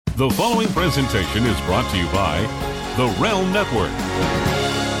The following presentation is brought to you by The Realm Network.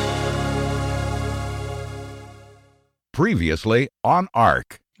 Previously on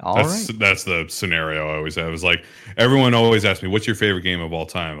ARK. That's the scenario I always have. Is like, everyone always asks me, what's your favorite game of all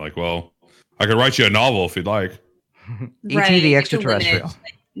time? Like, well, I could write you a novel if you'd like. E.T. the Extraterrestrial.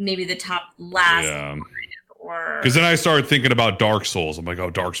 Like maybe the top last. Yeah. Or because then I started thinking about Dark Souls. I'm like, oh,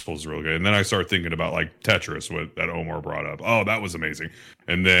 Dark Souls is really good. And then I started thinking about like Tetris, that Omar brought up. Oh, that was amazing.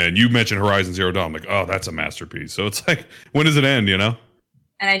 And then you mentioned Horizon Zero Dawn. I'm like, oh, that's a masterpiece. So it's like, when does it end, you know?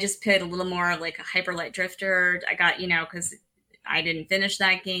 And I just played a little more like a Hyper Light Drifter. I got, because I didn't finish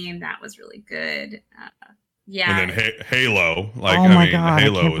that game. That was really good. Yeah. And then Halo. Like, oh my God,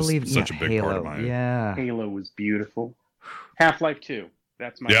 Halo is such a big Halo, part of mine. Yeah. Halo was beautiful. Half-Life 2.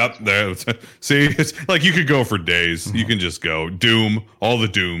 That's my See, it's like you could go for days. You can just go Doom, all the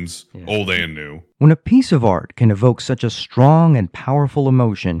Dooms, old and new. When a piece of art can evoke such a strong and powerful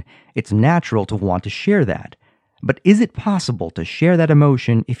emotion, it's natural to want to share that. But is it possible to share that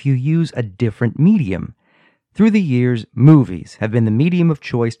emotion if you use a different medium? Through the years, movies have been the medium of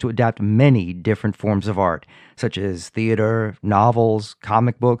choice to adapt many different forms of art, such as theater, novels,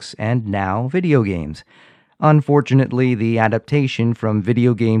 comic books, and now video games. Unfortunately, the adaptation from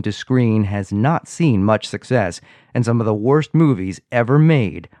video game to screen has not seen much success, and some of the worst movies ever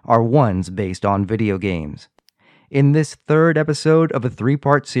made are ones based on video games. In this third episode of a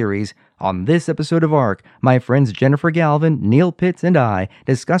three-part series, on this episode of ARK, my friends Jennifer Galvin, Neil Pitts, and I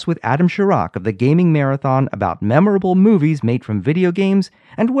discuss with Adam Chirac of the Gaming Marathon about memorable movies made from video games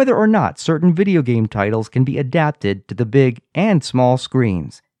and whether or not certain video game titles can be adapted to the big and small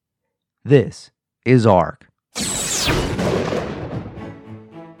screens. This is ARK.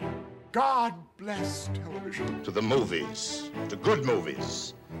 God bless television. To the movies, to good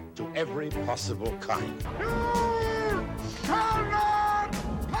movies, to every possible kind. You shall not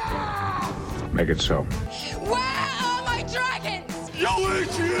pass! Make it so. Where are my dragons? Yo,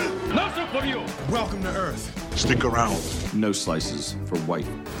 Adrian! Nothing for you! Welcome to Earth. Stick around. No slices for white.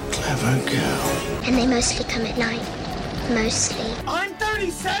 Clever girl. And they mostly come at night. Mostly. I'm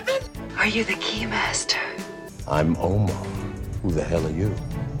 37? Are you the Keymaster? I'm Omar. Who the hell are you?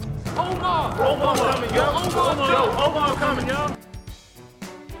 Omar coming, yo! Omar coming, yo!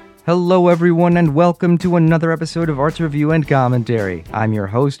 Hello everyone and welcome to another episode of Arts Review and Commentary. I'm your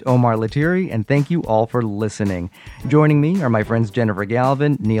host, Omar Latiri, and thank you all for listening. Joining me are my friends Jennifer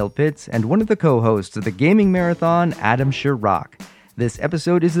Galvin, Neil Pitts, and one of the co-hosts of the Gaming Marathon, Adam Chirac. This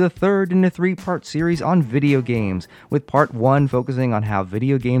episode is the third in a three-part series on video games, with part one focusing on how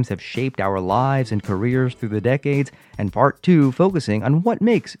video games have shaped our lives and careers through the decades, and part two focusing on what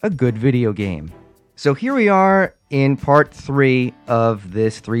makes a good video game. So here we are in part three of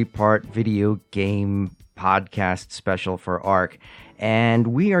this three-part video game podcast special for ARK, and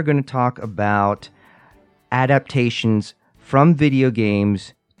we are going to talk about adaptations from video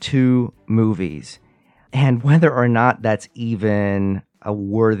games to movies, and whether or not that's even a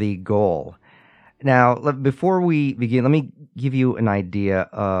worthy goal. Now, before we begin, let me give you an idea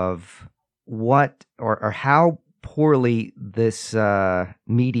of what or how poorly this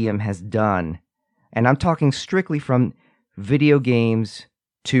medium has done. And I'm talking strictly from video games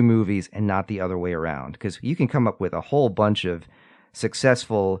to movies and not the other way around. Because you can come up with a whole bunch of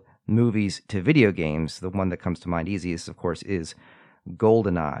successful movies to video games. The one that comes to mind easiest, of course, is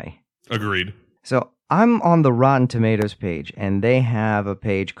GoldenEye. Agreed. So I'm on the Rotten Tomatoes page, and they have a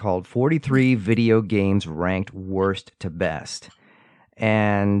page called 43 Video Games Ranked Worst to Best.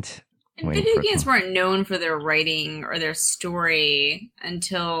 And video games weren't known for their writing or their story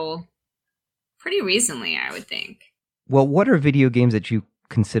until pretty recently, I would think. Well, what are video games that you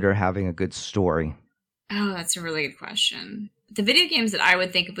consider having a good story? Oh, that's a really good question. The video games that I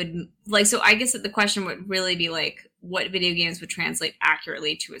would think would, so I guess that the question would really be what video games would translate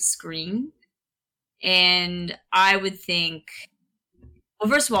accurately to a screen? And I would think,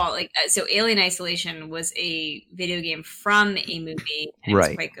 well, first of all, so Alien Isolation was a video game from a movie, and it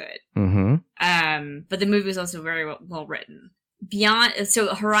was quite good. Mm-hmm. But the movie was also very well written.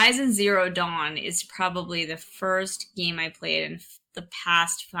 So Horizon Zero Dawn is probably the first game I played in the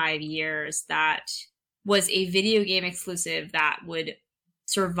past 5 years that was a video game exclusive that would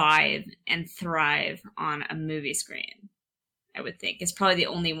survive and thrive on a movie screen. I would think it's probably the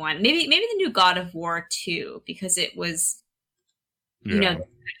only one. Maybe the new God of War 2, because it was,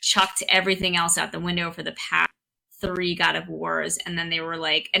 chucked everything else out the window for the past 3 God of Wars, and then they were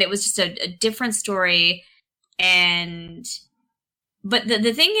and it was just a different story. But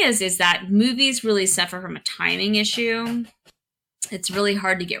the thing is that movies really suffer from a timing issue. It's really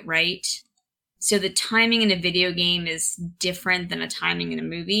hard to get right. So the timing in a video game is different than a timing in a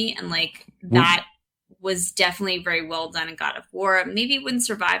movie. And like that was definitely very well done in God of War. Maybe it wouldn't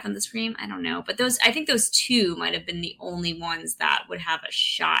survive on the screen. I don't know. But I think those two might have been the only ones that would have a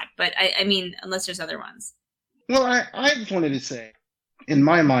shot. But I mean, unless there's other ones. Well, I just wanted to say, in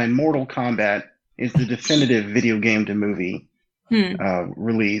my mind, Mortal Kombat is the definitive video game to movie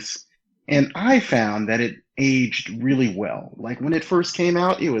release. And I found that it aged really well. Like when it first came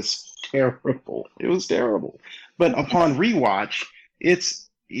out, it was terrible. It was terrible. But upon rewatch, it's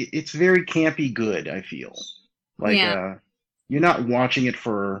very campy good, I feel. Like you're not watching it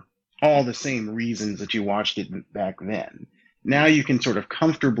for all the same reasons that you watched it back then. Now you can sort of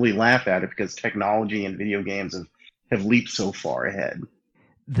comfortably laugh at it because technology and video games have leaped so far ahead.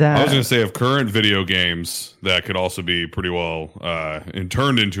 I was going to say, of current video games that could also be pretty well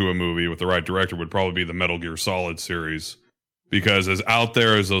turned into a movie with the right director would probably be the Metal Gear Solid series. Because as out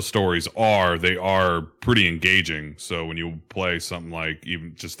there as those stories are, they are pretty engaging. So when you play something like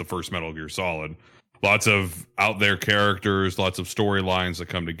even just the first Metal Gear Solid, lots of out there characters, lots of storylines that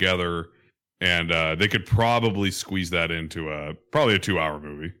come together. And they could probably squeeze that into probably a 2-hour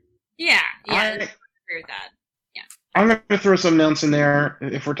movie. Yeah, I agree with that. Yeah, I'm going to throw something else in there.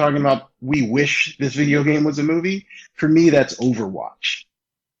 If we're talking about we wish this video game was a movie, for me that's Overwatch.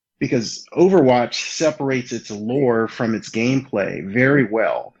 Because Overwatch separates its lore from its gameplay very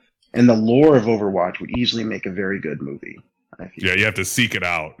well. And the lore of Overwatch would easily make a very good movie, I feel. Yeah, you have to seek it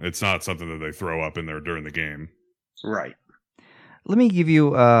out. It's not something that they throw up in there during the game. Right. Let me give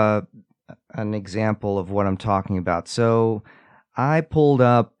you an example of what I'm talking about. So I pulled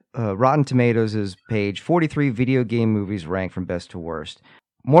up Rotten Tomatoes' page, 43 video game movies ranked from best to worst.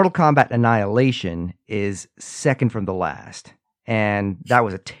 Mortal Kombat Annihilation is second from the last. And that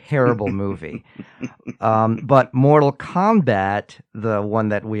was a terrible movie. But Mortal Kombat, the one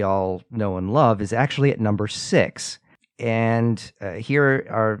that we all know and love, is actually at number 6. And here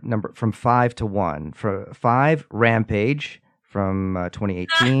are from 5 to 1. For 5, Rampage from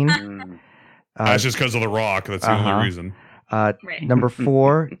 2018. That's just because of The Rock. That's the only reason. Number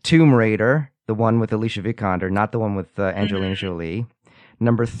 4, Tomb Raider, the one with Alicia Vikander, not the one with Angelina Jolie.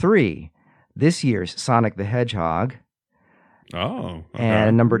 Number 3, this year's Sonic the Hedgehog. Oh. Okay.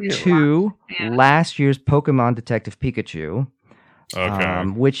 And number 2, last year's Pokemon Detective Pikachu. Okay.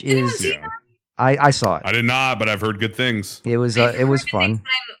 Which is I saw it. I did not, but I've heard good things. It was fun. I'm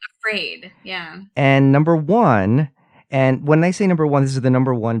afraid. Yeah. And number 1, and when I say number 1, this is the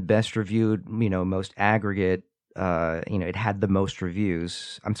number 1 best reviewed, most aggregate, it had the most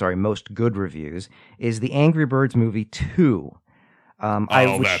reviews. I'm sorry, most good reviews, is the Angry Birds movie 2.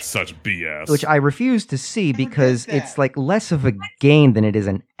 That's such BS. Which I refuse to see because it's like less of a game than it is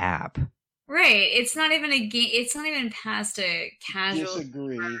an app. Right. It's not even a game. It's not even past a casual.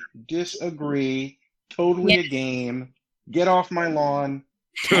 Disagree. Totally a game. Get off my lawn.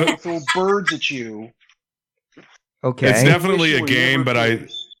 Throw birds at you. Okay. It's definitely a game,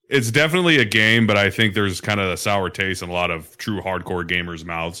 but I think there's kind of a sour taste in a lot of true hardcore gamers'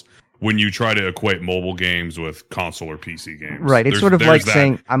 mouths when you try to equate mobile games with console or PC games. Right. It's sort of like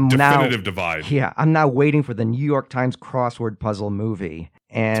saying I'm definitive divide. Yeah, I'm now waiting for the New York Times crossword puzzle movie.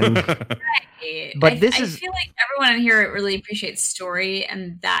 And but I feel like everyone in here really appreciates story,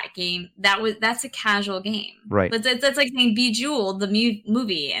 and that game that's a casual game. Right. But that's like saying Bejeweled, the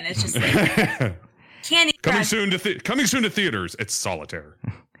movie, and it's just like Candy Crush. Coming soon to theaters. It's Solitaire.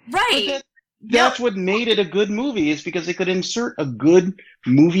 Right. That's what made it a good movie, is because they could insert a good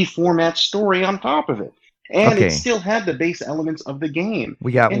movie format story on top of it. And it still had the base elements of the game.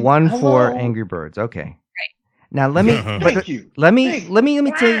 We got 1 for Angry Birds. Okay. Right. Now let me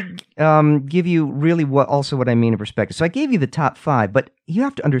give you really what I mean in perspective. So I gave you the top 5, but you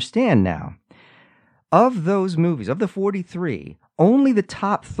have to understand now, of those movies, of the 43, only the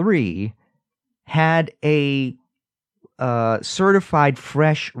top 3 had a certified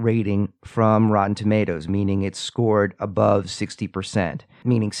fresh rating from Rotten Tomatoes, meaning it scored above 60%,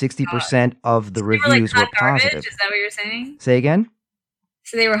 meaning 60% of the reviews were positive. Garbage? Is that what you're saying? Say again?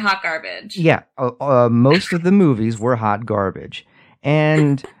 So they were hot garbage. Yeah, most of the movies were hot garbage.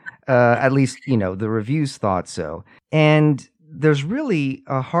 And at least, the reviews thought so. And there's really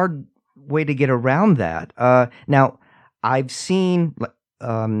a hard way to get around that. Now, I've seen,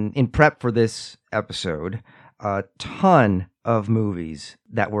 in prep for this episode, a ton of movies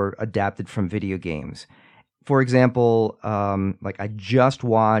that were adapted from video games. For example, I just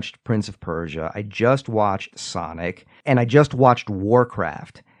watched Prince of Persia, I just watched Sonic, and I just watched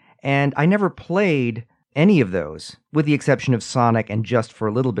Warcraft. And I never played any of those, with the exception of Sonic and just for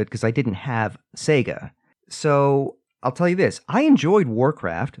a little bit, because I didn't have Sega. So I'll tell you this. I enjoyed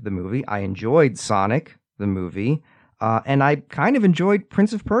Warcraft, the movie. I enjoyed Sonic, the movie. And I kind of enjoyed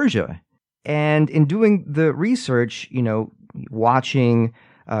Prince of Persia. And in doing the research, watching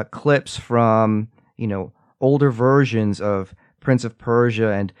clips from, older versions of Prince of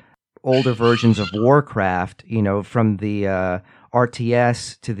Persia and older versions of Warcraft, from the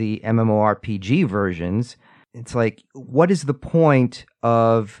RTS to the MMORPG versions, it's like, what is the point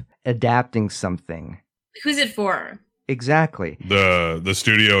of adapting something? Who's it for? Exactly. The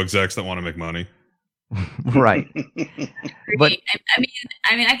studio execs that want to make money. Right. But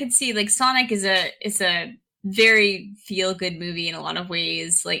I mean, I could see like Sonic is a very feel good movie in a lot of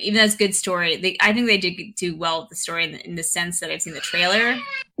ways. Like even though it's a good story, I think they did do well with the story in the sense that I've seen the trailer.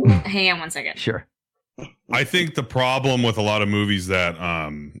 Hang on one second. Sure. I think the problem with a lot of movies that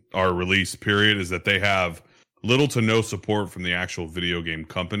are released, period, is that they have little to no support from the actual video game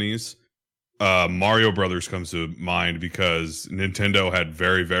companies. Mario Brothers comes to mind because Nintendo had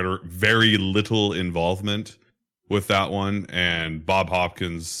very, very, very little involvement with that one, and Bob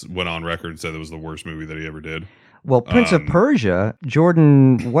Hopkins went on record and said it was the worst movie that he ever did. Well, Prince of Persia,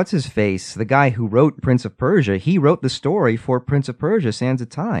 Jordan, what's his face, the guy who wrote Prince of Persia, he wrote the story for Prince of Persia: Sands of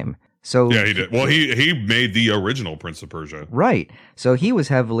Time. So yeah, he did. Well, he made the original Prince of Persia. Right. So he was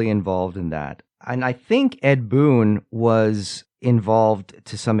heavily involved in that. And I think Ed Boon was involved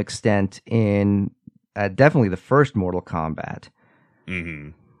to some extent in definitely the first Mortal Kombat.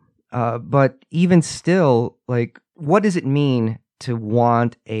 Mm-hmm. But even still, like, what does it mean to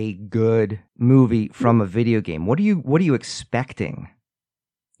want a good movie from a video game? What are you expecting?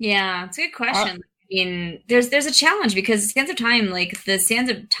 Yeah, it's a good question. I mean, there's a challenge because Sands of Time, like the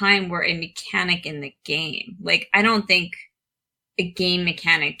Sands of Time were a mechanic in the game. Like, I don't think a game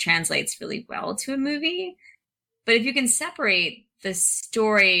mechanic translates really well to a movie. But if you can separate the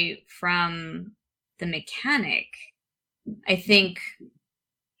story from the mechanic, I think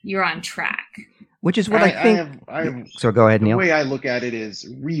you're on track. Which is what I think. So go ahead, Neil. The way I look at it is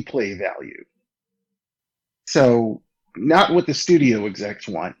replay value. So not what the studio execs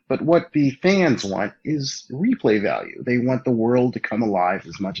want, but what the fans want is replay value. They want the world to come alive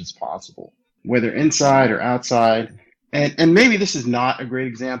as much as possible, whether inside or outside. And maybe this is not a great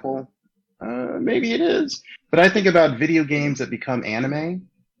example. Maybe it is. But I think about video games that become anime.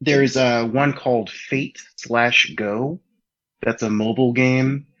 There's one called Fate/Go. That's a mobile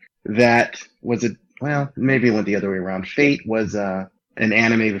game that was maybe it went the other way around. Fate was an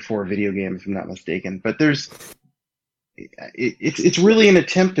anime before a video game, if I'm not mistaken. But it's really an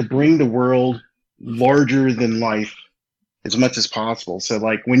attempt to bring the world larger than life as much as possible. So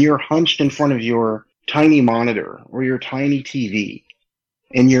like when you're hunched in front of your tiny monitor or your tiny TV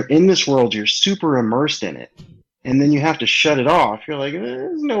and you're in this world, you're super immersed in it, and then you have to shut it off. You're like,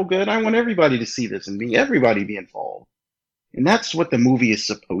 it's no good. I want everybody to see this and everybody be involved. And that's what the movie is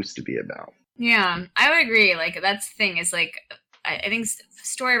supposed to be about. Yeah, I would agree. Like, that's the thing is, like, I think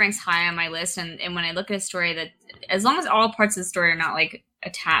story ranks high on my list. And when I look at a story that, as long as all parts of the story are not, like,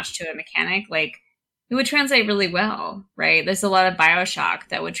 attached to a mechanic, like, it would translate really well, right? There's a lot of BioShock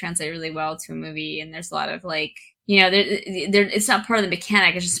that would translate really well to a movie. And there's a lot of, like, it's not part of the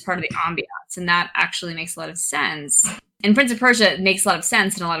mechanic. It's just part of the ambiance. And that actually makes a lot of sense. And Prince of Persia makes a lot of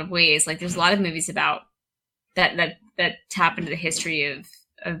sense in a lot of ways. Like, there's a lot of movies about that tap into the history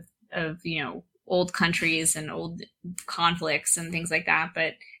of old countries and old conflicts and things like that.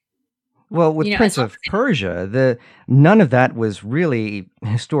 But well, with Prince of Persia, none of that was really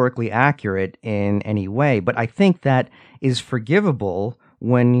historically accurate in any way. But I think that is forgivable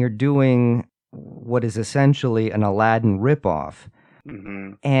when you're doing what is essentially an Aladdin ripoff.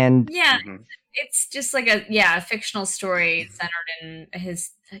 Mm-hmm. And it's just like a fictional story centered in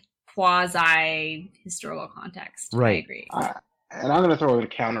his quasi historical context. Right. I agree. And I'm going to throw a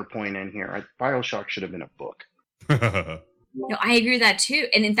counterpoint in here. BioShock should have been a book. No, I agree with that too.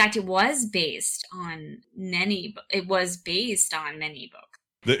 And in fact, it was based on many books.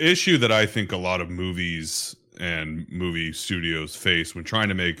 The issue that I think a lot of movies and movie studios face when trying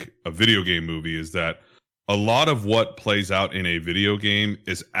to make a video game movie is that a lot of what plays out in a video game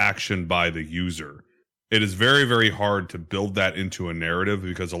is action by the user. It is very, very hard to build that into a narrative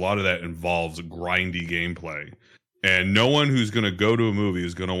because a lot of that involves grindy gameplay. And no one who's going to go to a movie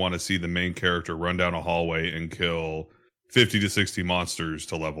is going to want to see the main character run down a hallway and kill 50 to 60 monsters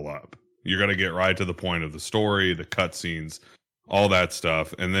to level up. You're going to get right to the point of the story, the cutscenes, all that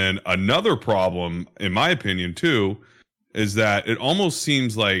stuff. And then another problem, in my opinion, too, is that it almost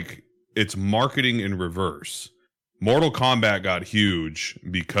seems like it's marketing in reverse. Mortal Kombat got huge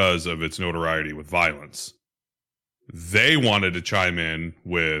because of its notoriety with violence. They wanted to chime in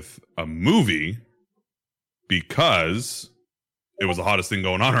with a movie because it was the hottest thing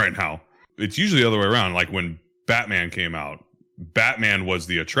going on right now. It's usually the other way around. Like when Batman came out, Batman was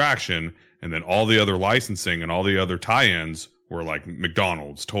the attraction, and then all the other licensing and all the other tie-ins were like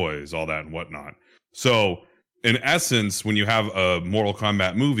McDonald's, toys, all that and whatnot. So in essence, when you have a Mortal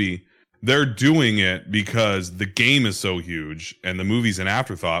Kombat movie, they're doing it because the game is so huge and the movie's an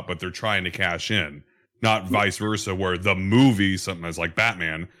afterthought, but they're trying to cash in. Not vice versa, where the movie, something as like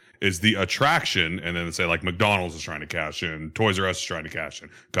Batman, is the attraction, and then say like McDonald's is trying to cash in, Toys R Us is trying to cash in.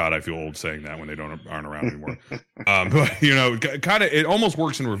 God, I feel old saying that when they aren't around anymore. But you know, kind of, it almost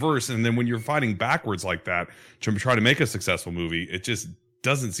works in reverse. And then when you're fighting backwards like that to try to make a successful movie, it just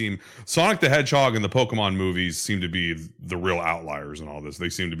doesn't seem. Sonic the Hedgehog and the Pokemon movies seem to be the real outliers in all this. They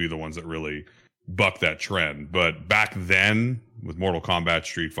seem to be the ones that really buck that trend. But back then, with Mortal Kombat,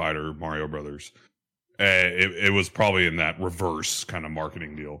 Street Fighter, Mario Brothers, it was probably in that reverse kind of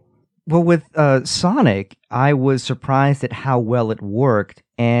marketing deal. Well, with Sonic, I was surprised at how well it worked,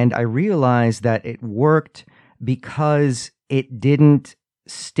 and I realized that it worked because it didn't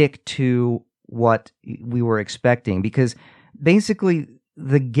stick to what we were expecting. Because basically,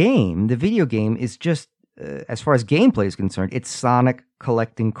 the video game is just, as far as gameplay is concerned, it's Sonic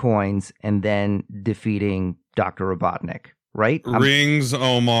collecting coins and then defeating Dr. Robotnik, right? Rings,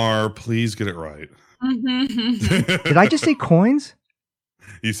 Omar, please get it right. Did I just say coins?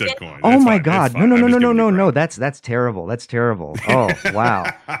 You said coins. Oh my God! No! That's terrible. That's terrible. Oh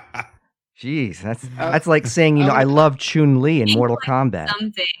wow! Jeez, that's like saying, you know, I love Chun-Li in Mortal Kombat.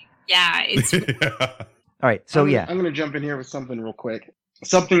 Something, yeah. It's all right. So I'm going to jump in here with something real quick.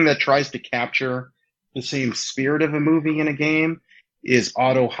 Something that tries to capture the same spirit of a movie in a game is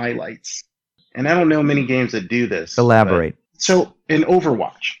auto highlights, and I don't know many games that do this. Elaborate. So in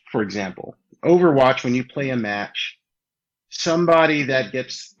Overwatch, for example, when you play a match, somebody that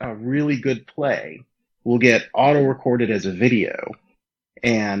gets a really good play will get auto-recorded as a video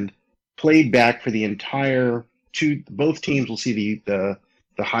and played back for the entire both teams will see the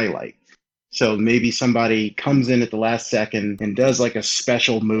highlight. So maybe somebody comes in at the last second and does like a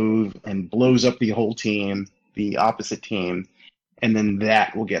special move and blows up the whole team, the opposite team, and then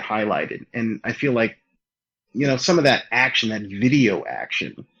that will get highlighted. And I feel like, you know, some of that action, that video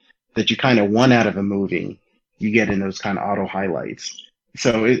action that you kind of want out of a movie, you get in those kind of auto highlights.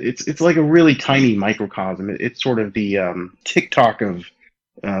 So it's like a really tiny microcosm. It's sort of the TikTok of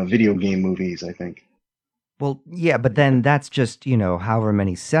video game movies, I think. Well, yeah, but then that's just, you know, however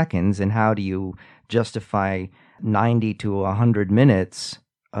many seconds, and how do you justify 90 to 100 minutes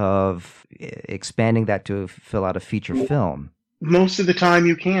of expanding that to fill out a feature film? Most of the time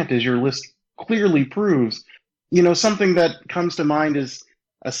you can't, as your list clearly proves. You know, something that comes to mind is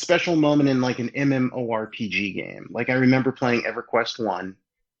a special moment in like an MMORPG game. Like I remember playing EverQuest 1,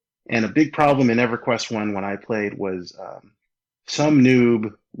 and a big problem in EverQuest 1 when I played was some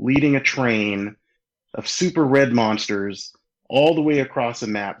noob leading a train of super red monsters all the way across a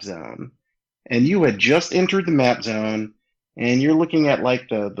map zone. And you had just entered the map zone, and you're looking at like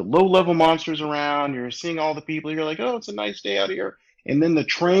the low-level monsters around, you're seeing all the people, you're like, oh, it's a nice day out here. And then the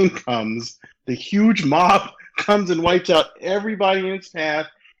train comes, the huge mob comes and wipes out everybody in its path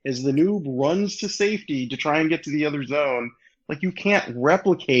as the noob runs to safety to try and get to the other zone. Like, you can't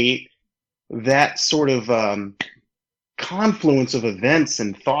replicate that sort of confluence of events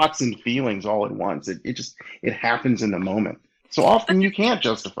and thoughts and feelings all at once. It happens in the moment. So often you can't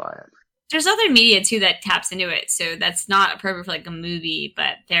justify it. There's other media too that taps into it, so that's not appropriate for like a movie,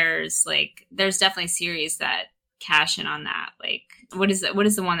 but there's definitely series that cash in on that. Like, what is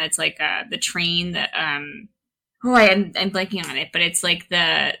the one that's like the train that I'm blanking on it, but it's like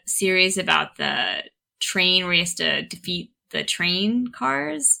the series about the train where he has to defeat the train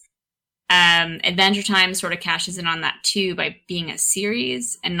cars. Adventure Time sort of cashes in on that too by being a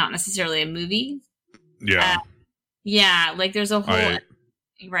series and not necessarily a movie. Yeah. Yeah, like there's a whole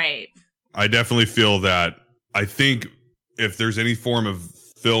right. I definitely feel that. I think if there's any form of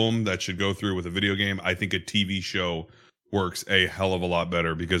film that should go through with a video game, I think a TV show works a hell of a lot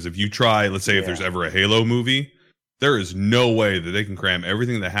better, because if you try, let's say if there's ever a Halo movie, there is no way that they can cram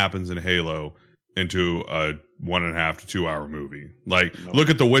everything that happens in Halo into a 1.5 to 2 hour movie. Like, look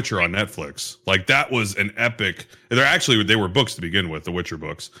at The Witcher on Netflix. Like, that was an epic. They were books to begin with, The Witcher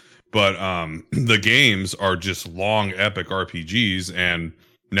books, but the games are just long, epic RPGs, and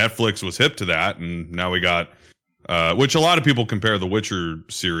Netflix was hip to that, and now we got, which a lot of people compare the Witcher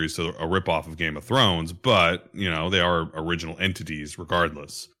series to a ripoff of Game of Thrones, but, you know, they are original entities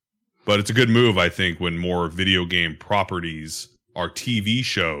regardless. But it's a good move, I think, when more video game properties are TV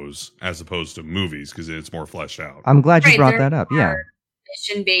shows as opposed to movies, because it's more fleshed out. I'm glad you brought that up, yeah.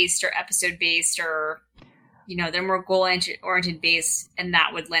 Mission-based or episode-based or, they're more goal-oriented based, and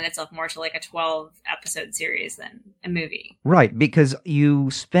that would lend itself more to like a 12-episode series than a movie. Right, because you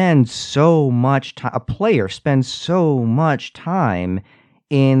spend so much time, a player spends so much time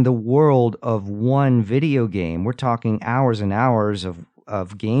in the world of one video game. We're talking hours and hours of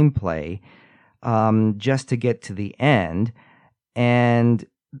gameplay just to get to the end. And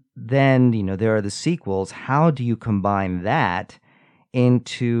then, there are the sequels. How do you combine that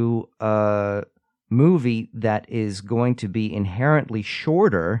into a movie that is going to be inherently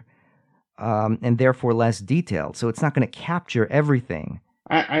shorter and therefore less detailed? So it's not going to capture everything.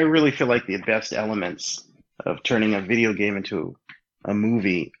 I really feel like the best elements of turning a video game into a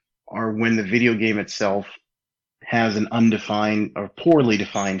movie are when the video game itself has an undefined or poorly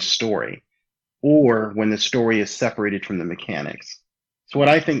defined story, or when the story is separated from the mechanics. So what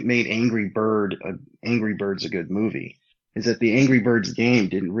I think made Angry Birds a good movie is that the Angry Birds game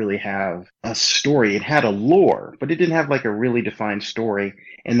didn't really have a story. It had a lore, but it didn't have like a really defined story,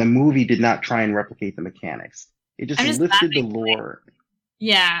 and the movie did not try and replicate the mechanics. It just lifted the lore.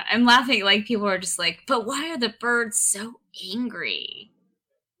 Yeah, I'm laughing like people are just like, but why are the birds so angry?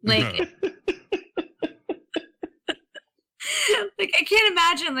 Like, like I can't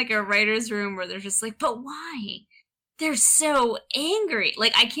imagine like a writer's room where they're just like, but why? They're so angry.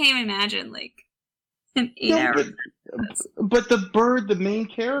 Like, I can't even imagine like an 8-hour. But the bird, the main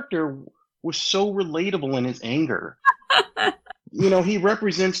character, was so relatable in his anger. He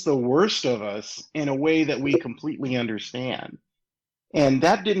represents the worst of us in a way that we completely understand. And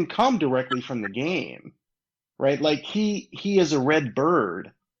that didn't come directly from the game, right? Like he as a red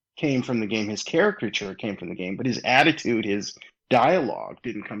bird came from the game. His caricature came from the game, but his attitude, his dialogue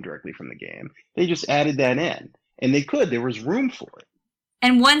didn't come directly from the game. They just added that in, and there was room for it.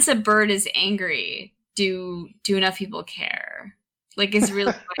 And once a bird is angry, do enough people care? Like, is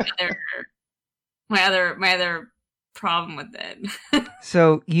really my other problem with it.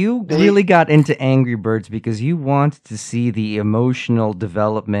 So you really got into Angry Birds because you wanted to see the emotional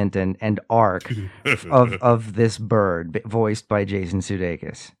development and arc of this bird voiced by Jason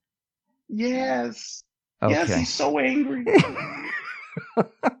Sudeikis. Yes. Okay. Yes, he's so angry.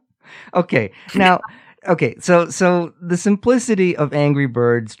 Okay. Now, so the simplicity of Angry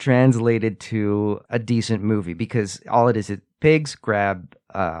Birds translated to a decent movie because all it is pigs grab,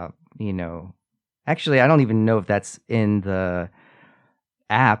 actually, I don't even know if that's in the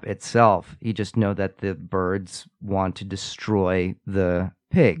app itself. You just know that the birds want to destroy the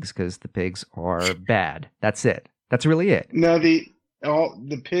pigs because the pigs are bad. That's it. That's really it. No, the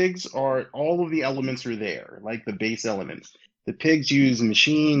pigs are, all of the elements are there, like the base elements. The pigs use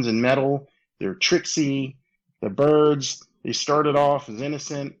machines and metal. They're tricksy. The birds, they started off as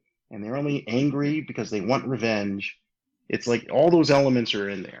innocent, and they're only angry because they want revenge. It's like all those elements are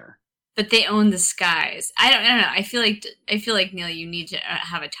in there. But they own the skies. I don't know. I feel like Neil, you need to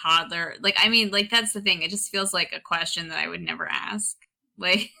have a toddler. Like, I mean, like that's the thing. It just feels like a question that I would never ask.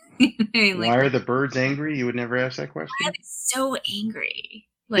 Like, why are the birds angry? You would never ask that question. Why are they so angry?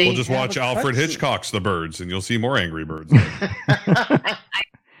 Like, we'll just watch Alfred Hitchcock's The Birds, and you'll see more angry birds.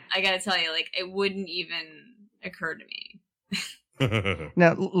 I gotta tell you, like, it wouldn't even occur to me.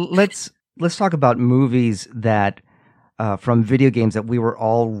 Now let's talk about movies that. From video games that we were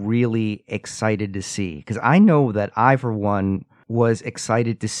all really excited to see. Because I know that I, for one, was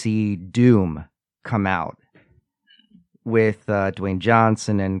excited to see Doom come out with Dwayne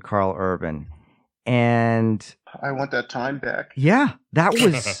Johnson and Carl Urban. And I want that time back. Yeah, that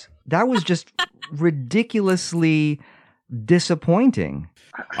was just ridiculously disappointing.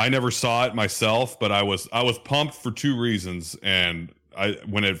 I never saw it myself, but I was pumped for two reasons. And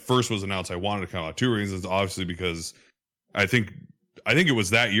when it first was announced, I wanted to come out. Two reasons, obviously, because I think it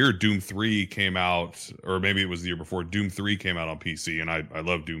was that year Doom 3 came out, or maybe it was the year before. Doom 3 came out on PC, and I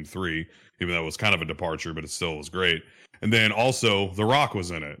love Doom 3, even though it was kind of a departure, but it still was great. And then also, The Rock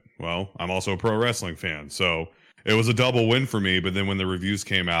was in it. Well, I'm also a pro wrestling fan, so it was a double win for me. But then when the reviews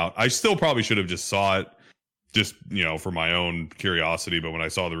came out, I still probably should have just saw it, just, for my own curiosity. But when I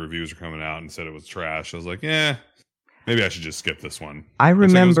saw the reviews were coming out and said it was trash, I was like, maybe I should just skip this one. I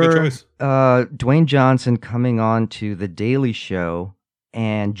remember Dwayne Johnson coming on to The Daily Show,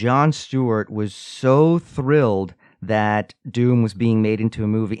 and Jon Stewart was so thrilled that Doom was being made into a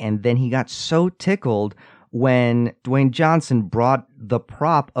movie, and then he got so tickled when Dwayne Johnson brought the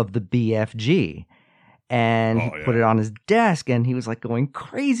prop of the BFG and put it on his desk, and he was like going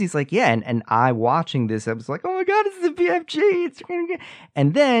crazy. He's like, and I watching this, I was like, oh my God, it's the BFG.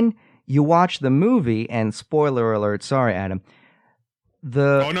 And then you watch the movie, and spoiler alert, sorry, Adam.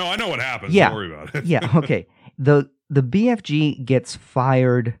 Oh no, I know what happens. Yeah, don't worry about it. Yeah, okay. The BFG gets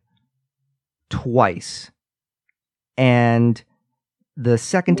fired twice And the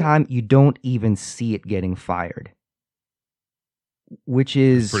second time, you don't even see it getting fired. Which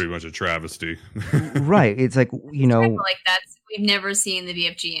is pretty much a travesty. Right. It's like, like we've never seen the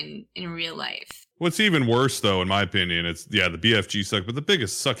BFG in real life. What's even worse, though, in my opinion, the BFG sucked, but the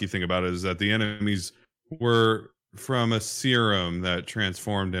biggest sucky thing about it is that the enemies were from a serum that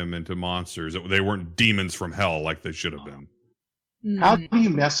transformed them into monsters. They weren't demons from hell like they should have been. How do you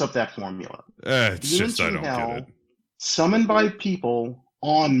mess up that formula? It's just, I don't get it. Summoned by people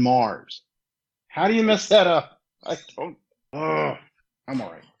on Mars. How do you mess that up? I don't. I'm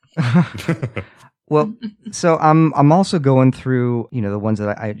all right. Well, so I'm also going through, the ones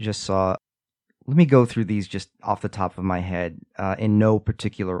that I just saw. Let me go through these just off the top of my head, in no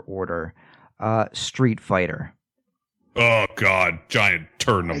particular order. Street Fighter. Oh God, giant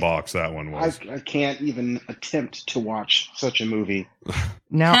turd in a box that one was. I can't even attempt to watch such a movie.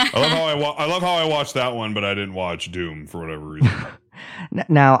 Now I love how I watched that one, but I didn't watch Doom for whatever reason.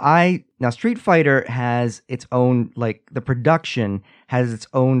 Now Street Fighter has its own, the production has its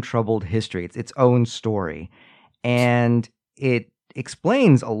own troubled history. It's its own story, and it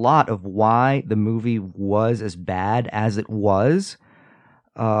explains a lot of why the movie was as bad as it was.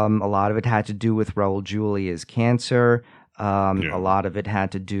 A lot of it had to do with Raul Julia's cancer. A lot of it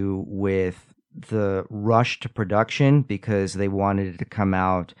had to do with the rush to production because they wanted it to come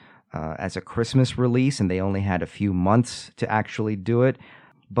out as a Christmas release, and they only had a few months to actually do it.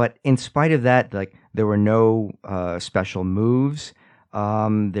 But in spite of that, there were no special moves.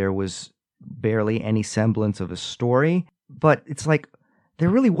 There was barely any semblance of a story. But it's there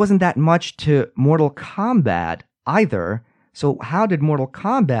really wasn't that much to Mortal Kombat either. So how did Mortal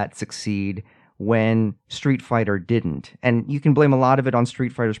Kombat succeed when Street Fighter didn't? And you can blame a lot of it on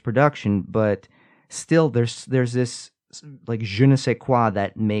Street Fighter's production, but still there's this je ne sais quoi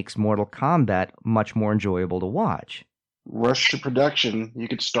that makes Mortal Kombat much more enjoyable to watch. Rush to production. You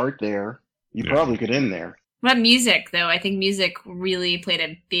could start there. You probably could end there. What about music, though? I think music really played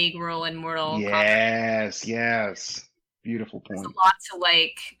a big role in Mortal Kombat. Yes. Beautiful point. There's a lot to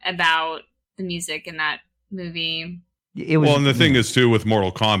like about the music in that movie. And the thing is, too, with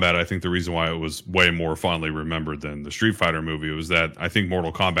Mortal Kombat, I think the reason why it was way more fondly remembered than the Street Fighter movie was that I think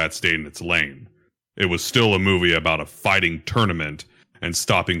Mortal Kombat stayed in its lane. It was still a movie about a fighting tournament and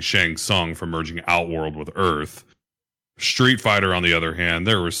stopping Shang Tsung from merging Outworld with Earth. Street Fighter, on the other hand,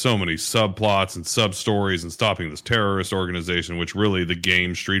 there were so many subplots and sub-stories and stopping this terrorist organization, which really the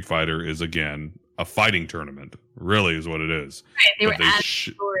game Street Fighter is, again, a fighting tournament. Really is what it is. Right, they were adding a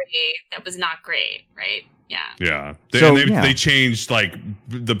story that was not great, right? Yeah. They changed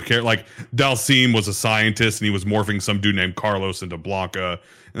Dalsim was a scientist and he was morphing some dude named Carlos into Blanca,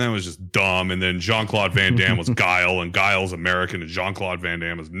 and that was just dumb. And then Jean-Claude Van Damme was Guile, and Guile's American, and Jean-Claude Van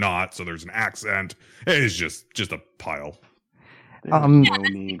Damme is not. So there's an accent. It's just a pile. There's no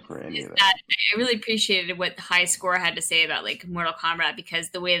need for any of that. I really appreciated what High Score had to say about Mortal Kombat, because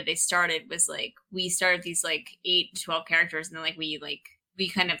the way that they started was we started these 8 to 12 characters, and then we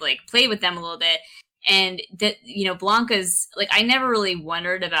kind of played with them a little bit. And that, Blanca's, I never really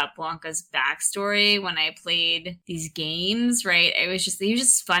wondered about Blanca's backstory when I played these games, right? He was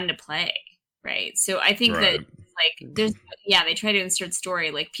just fun to play, right? So I think that, they try to insert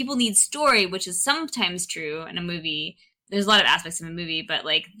story. People need story, which is sometimes true in a movie. There's a lot of aspects of a movie, but,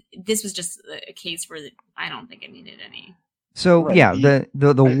 this was just a case where I don't think it needed any. So,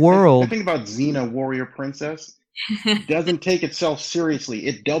 the world... I think about Xena, Warrior Princess. Doesn't take itself seriously.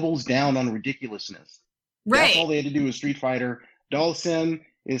 It doubles down on ridiculousness. Right. That's all they had to do with Street Fighter. Dalsim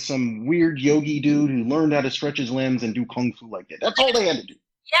is some weird yogi dude who learned how to stretch his limbs and do kung fu like that. That's all they had to do.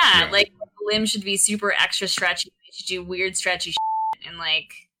 Yeah, the limbs should be super extra stretchy. They should do weird stretchy shit, and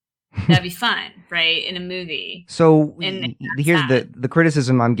that'd be fun, right? In a movie. So here's the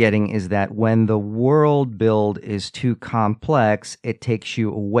criticism I'm getting is that when the world build is too complex, it takes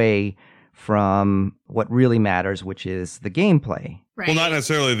you away from what really matters, which is the gameplay. Right. Well, not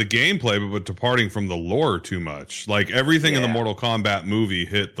necessarily the gameplay, but departing from the lore too much. Everything in the Mortal Kombat movie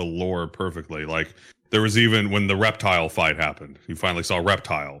hit the lore perfectly. There was even when the Reptile fight happened, you finally saw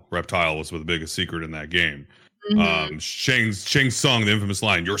Reptile. Reptile was the biggest secret in that game. Mm-hmm. Shang Tsung, the infamous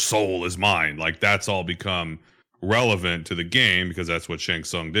line, "Your soul is mine." That's all become relevant to the game because that's what Shang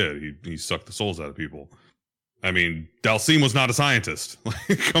Tsung did. He sucked the souls out of people. I mean, Dalsim was not a scientist.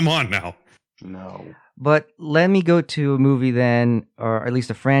 Come on now. No. But let me go to a movie then, or at least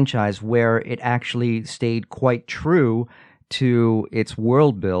a franchise, where it actually stayed quite true to its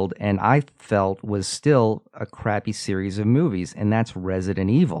world build, and I felt was still a crappy series of movies, and that's Resident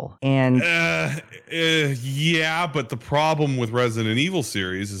Evil. And yeah, but the problem with Resident Evil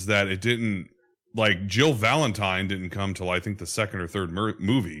series is that it didn't like Jill Valentine didn't come till I think the second or third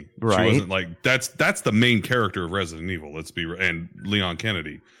movie. Right. She wasn't like that's the main character of Resident Evil. And Leon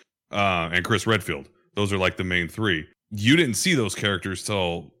Kennedy, and Chris Redfield. Those are like the main three. You didn't see those characters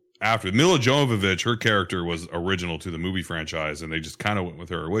till after. Mila Jovovich, her character was original to the movie franchise, and they just kind of went with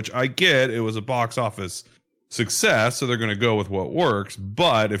her, which I get. It was a box office success, so they're going to go with what works.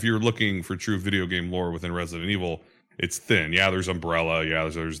 But if you're looking for true video game lore within Resident Evil, it's thin. Yeah, there's Umbrella. Yeah,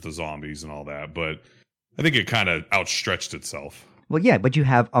 there's the zombies and all that. But I think it kind of outstretched itself. Well, yeah, but you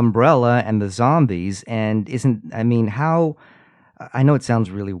have Umbrella and the zombies, and how, I know it sounds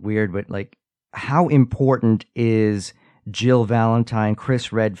really weird, but like, how important is Jill Valentine,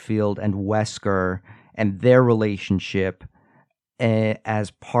 Chris Redfield, and Wesker and their relationship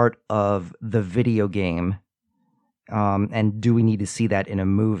as part of the video game? And do we need to see that in a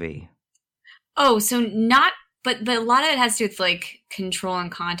movie? Oh, so not, but a lot of it has to do with like control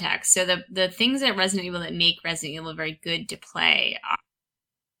and context. So the things at Resident Evil that make Resident Evil very good to play are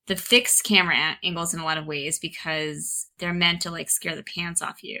the fixed camera angles in a lot of ways, because they're meant to like scare the pants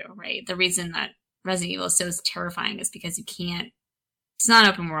off you, right? The reason that Resident Evil is so terrifying is because it's not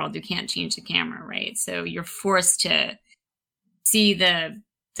open world. You can't change the camera, right? So you're forced to see the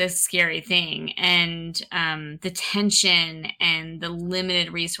scary thing, and the tension and the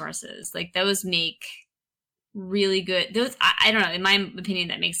limited resources, like those make really good. Those I don't know. In my opinion,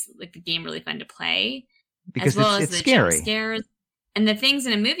 that makes like the game really fun to play, because as well it's as the scary. jump scares and the things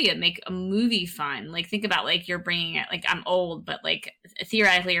in a movie that make a movie fun. Like think about like you're bringing it. Like I'm old, but like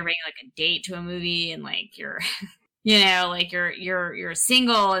theoretically you're bringing like a date to a movie, and like you're. You know, like you're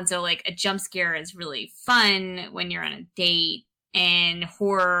single, and so like a jump scare is really fun when you're on a date. And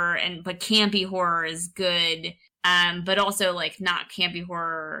horror, but campy horror is good, but also like not campy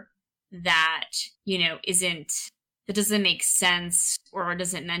horror that, you know, that doesn't make sense or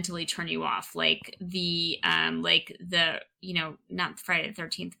doesn't mentally turn you off, like the you know, not Friday the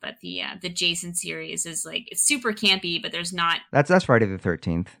 13th, but the Jason series is like, it's super campy, but there's not. That's Friday the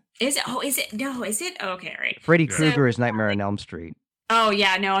 13th. Is it? Oh, is it? No, is it? Oh, okay, right. Freddy Krueger is Nightmare on Elm Street. Oh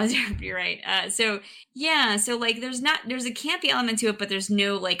yeah, no, you're right. So like there's a campy element to it, but there's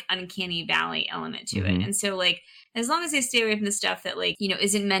no like uncanny valley element to it. And so like as long as they stay away from the stuff that like, you know,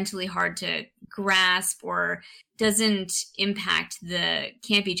 isn't mentally hard to grasp or doesn't impact the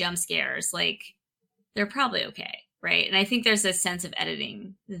campy jump scares, like they're probably okay. Right. And I think there's a sense of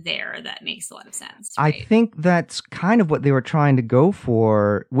editing there that makes a lot of sense. Right? I think that's kind of what they were trying to go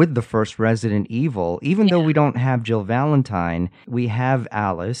for with the first Resident Evil. Even though we don't have Jill Valentine, we have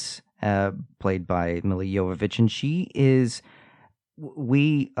Alice, played by Mila Jovovich, and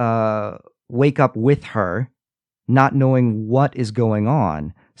we wake up with her, not knowing what is going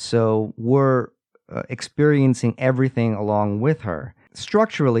on. So we're experiencing everything along with her.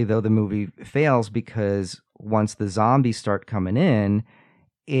 Structurally, though, the movie fails because once the zombies start coming in,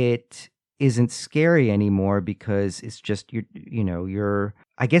 it isn't scary anymore because it's just,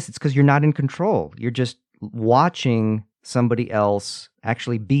 I guess it's because you're not in control. You're just watching somebody else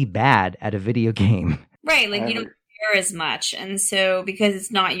actually be bad at a video game. Right, like you don't care as much. And so because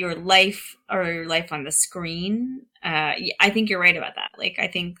it's not your life or your life on the screen, I think you're right about that. Like I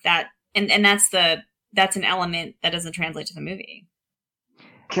think that, and that's an element that doesn't translate to the movie.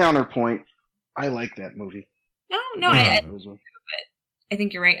 Counterpoint, I like that movie. No, I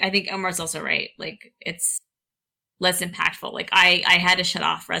think you're right. I think Omar's also right. Like it's less impactful. Like I had to shut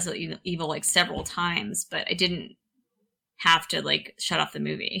off Resident Evil like several times, but I didn't have to like shut off the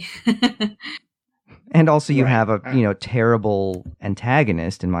movie. And also you have a, terrible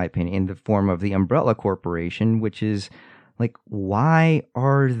antagonist, in my opinion, in the form of the Umbrella Corporation, which is like, why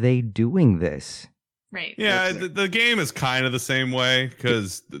are they doing this? Right. Yeah, the game is kind of the same way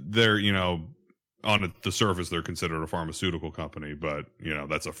because they're, on the surface, they're considered a pharmaceutical company, but,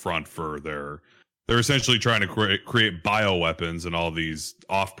 that's a front for they're essentially trying to create bioweapons, and all these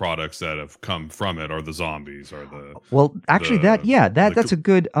off products that have come from it are the zombies or the. Well, actually, that's a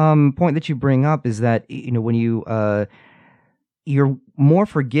good point that you bring up, is that, when you're more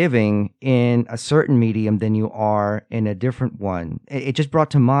forgiving in a certain medium than you are in a different one. It just brought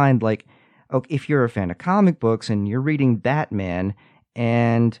to mind, like, okay, if you're a fan of comic books and you're reading Batman,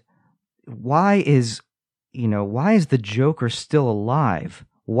 and why is the Joker still alive?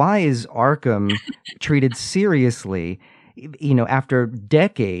 Why is Arkham treated seriously? After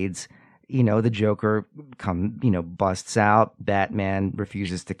decades, the Joker busts out, Batman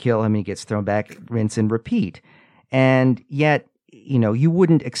refuses to kill him, he gets thrown back, rinse and repeat. And yet, you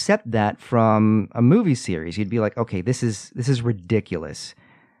wouldn't accept that from a movie series. You'd be like, okay, this is ridiculous.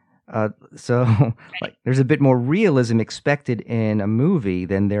 So like, there's a bit more realism expected in a movie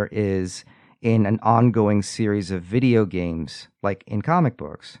than there is in an ongoing series of video games, like in comic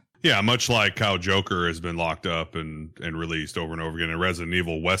books. Yeah, much like how Joker has been locked up and released over and over again. In Resident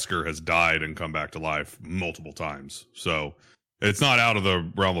Evil, Wesker has died and come back to life multiple times. So it's not out of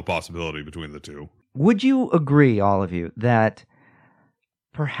the realm of possibility between the two. Would you agree, all of you, that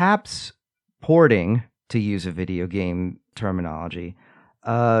perhaps porting, to use a video game terminology,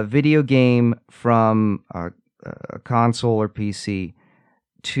 a video game from a console or PC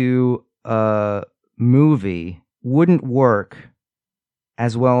to a movie wouldn't work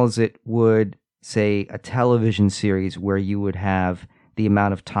as well as it would, say, a television series where you would have the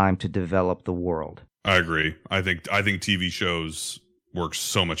amount of time to develop the world? I agree. I think TV shows work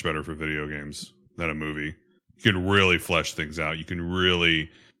so much better for video games than a movie. You can really flesh things out. You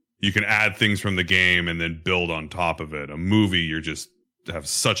can add things from the game and then build on top of it. A movie, you're just have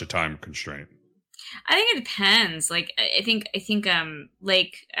such a time constraint. I think it depends. Like, I think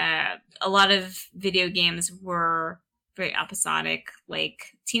a lot of video games were very episodic.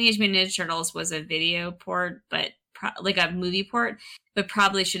 Like Teenage Mutant Ninja Turtles was a video port, but like a movie port, but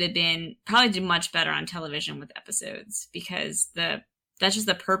probably did much better on television with episodes, because that's just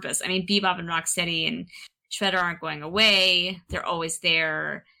the purpose. I mean, Bebop and Rocksteady and Shredder aren't going away. They're always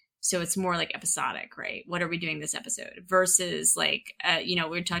there. So it's more like episodic, right? What are we doing this episode? Versus like,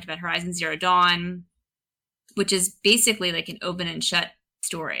 we talked about Horizon Zero Dawn, which is basically like an open and shut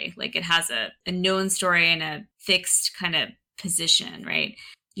story. Like it has a known story and a fixed kind of position, right?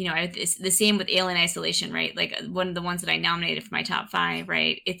 It's the same with Alien Isolation, right? Like one of the ones that I nominated for my top 5,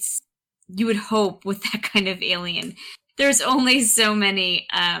 right? You would hope with that kind of Alien, there's only so many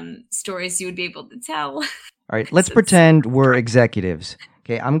stories you would be able to tell. All right, let's pretend we're executives.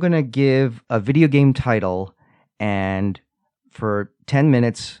 Okay, I'm going to give a video game title, and for 10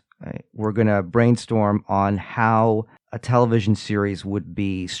 minutes, we're going to brainstorm on how a television series would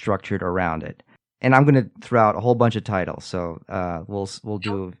be structured around it. And I'm going to throw out a whole bunch of titles, so we'll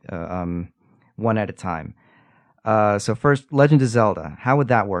do one at a time. So first, Legend of Zelda. How would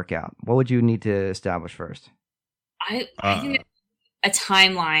that work out? What would you need to establish first? I think a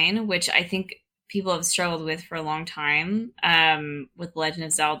timeline, which I think people have struggled with for a long time with Legend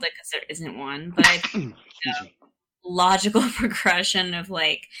of Zelda, because there isn't one. But I think logical progression of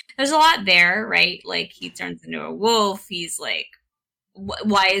like, there's a lot there, right? Like he turns into a wolf. He's like,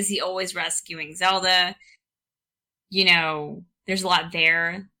 why is he always rescuing Zelda? There's a lot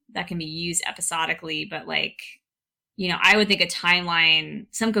there that can be used episodically, but like, I would think a timeline,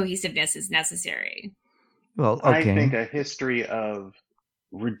 some cohesiveness is necessary. Well, okay. I think a history of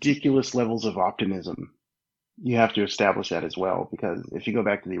ridiculous levels of optimism, you have to establish that as well, because if you go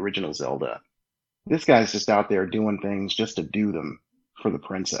back to the original Zelda, this guy's just out there doing things just to do them for the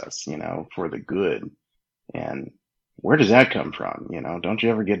princess, for the good. And where does that come from? Don't you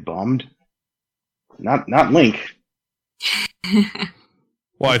ever get bummed? Not Link.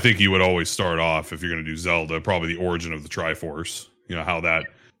 Well, I think you would always start off, if you're going to do Zelda, probably the origin of the Triforce, how that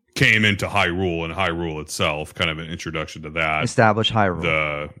came into Hyrule and Hyrule itself, kind of an introduction to that. Establish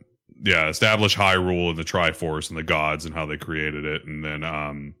Hyrule. Establish Hyrule and the Triforce and the gods and how they created it. And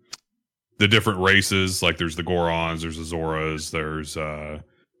then the different races, like there's the Gorons, there's the Zoras, there's the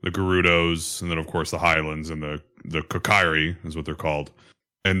Gerudos, and then of course the Highlands and the Kokiri is what they're called.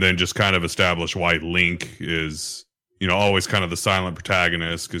 And then just kind of establish why Link is, always kind of the silent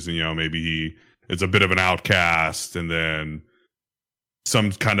protagonist, because, maybe it's a bit of an outcast, and then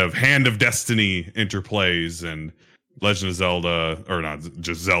some kind of hand of destiny interplays, and Legend of Zelda, or not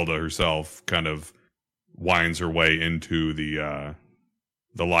just Zelda herself, kind of winds her way into the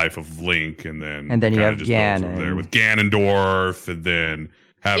life of Link, and then you have Ganon there with Ganondorf, and then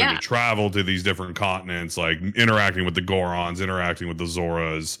having to travel to these different continents, like interacting with the Gorons, interacting with the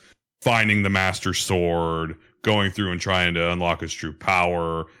Zoras, finding the Master Sword, going through and trying to unlock his true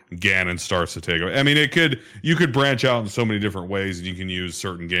power. Ganon starts to take over. I mean, you could branch out in so many different ways, and you can use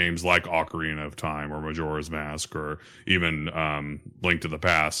certain games like Ocarina of Time or Majora's Mask or even Link to the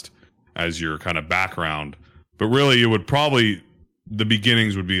Past as your kind of background. But really, it would probably, the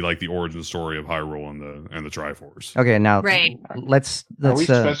beginnings would be like the origin story of Hyrule and the Triforce. Okay, now let's are we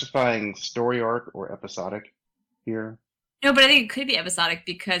specifying story arc or episodic here? No, but I think it could be episodic,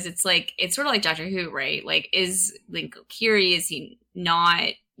 because it's sort of like Doctor Who, right? Like, is Link Kokiri? Is he not?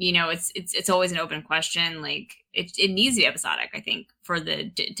 It's always an open question. Like, it needs to be episodic, I think, for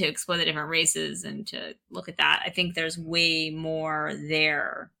to explore the different races and to look at that. I think there's way more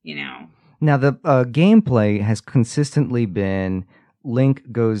there, Now, the gameplay has consistently been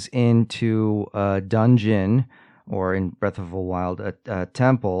Link goes into a dungeon, or in Breath of the Wild, a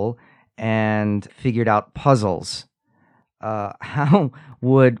temple, and figured out puzzles. how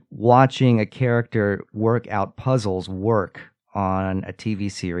would watching a character work out puzzles work on a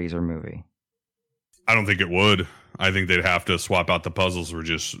TV series or movie? I don't think it would. I think they'd have to swap out the puzzles for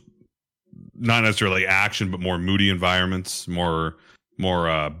just not necessarily action, but more moody environments, more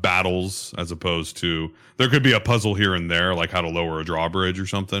battles, as opposed to there could be a puzzle here and there, like how to lower a drawbridge or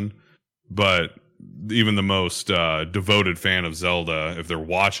something. But even the most devoted fan of Zelda, if they're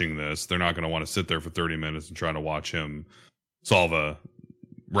watching this, they're not going to want to sit there for 30 minutes and try to watch him solve a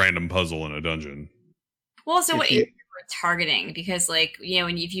random puzzle in a dungeon. Well, so what is targeting? Because, like, you know,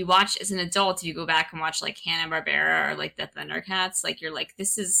 if you watch as an adult, if you go back and watch like Hanna-Barbera or like the Thundercats, like you're like,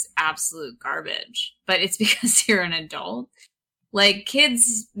 this is absolute garbage. But it's because you're an adult. Like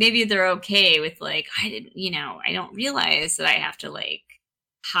kids, maybe they're okay with like, I don't realize that I have to like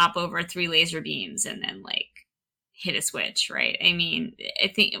hop over 3 laser beams and then like hit a switch, right? I mean, I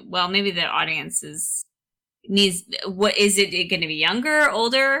think, well, maybe the audience needs, what is it going to be, younger,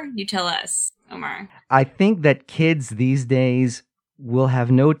 older? You tell us, Omar. I think that kids these days will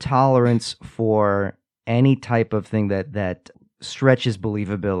have no tolerance for any type of thing that stretches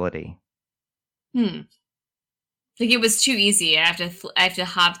believability. Like it was too easy. I have to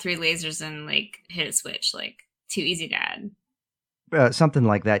hop 3 lasers and like hit a switch. Like too easy, Dad. Something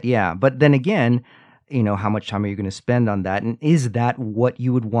like that, yeah. But then again, you know, how much time are you going to spend on that? And is that what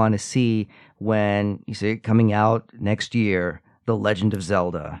you would want to see when you say coming out next year, The Legend of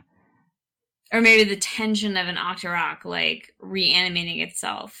Zelda? Or maybe the tension of an Octorok, like reanimating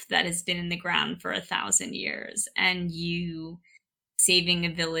itself that has been in the ground for 1,000 years, and you saving a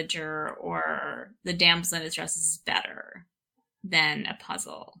villager or the damsel in distress is better than a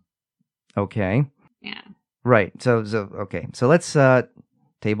puzzle. Okay. Yeah. Right. So okay. So let's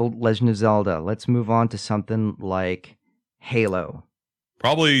table Legend of Zelda. Let's move on to something like Halo.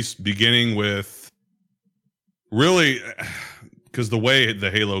 Probably beginning with really, because the way the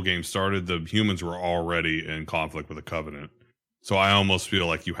Halo game started, the humans were already in conflict with the Covenant. So I almost feel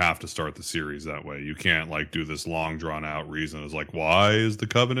like you have to start the series that way. You can't like do this long drawn out reason. It's like, why is the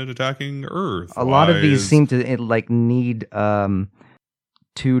Covenant attacking Earth? A lot of these seem to like need 2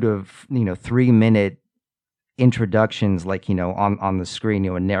 to 3 minute introductions, like, you know, on the screen,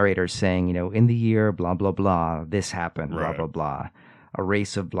 you know, a narrator saying, you know, in the year blah blah blah this happened, blah blah blah, a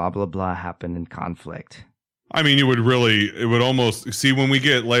race of blah blah blah happened in conflict. I mean, it would almost see when we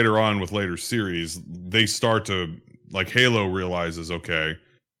get later on with later series, they start to, like, Halo realizes, okay,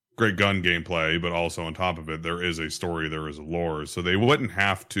 great gun gameplay, but also on top of it, there is a story, there is a lore, so they wouldn't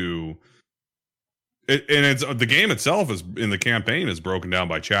have to. And it's the game itself is in the campaign is broken down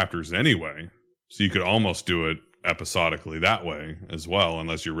by chapters anyway, so you could almost do it episodically that way as well,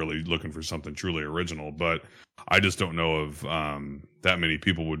 unless you're really looking for something truly original. But I just don't know if that many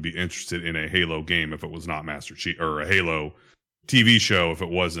people would be interested in a Halo game if it was not Master Chief, or a Halo TV show if it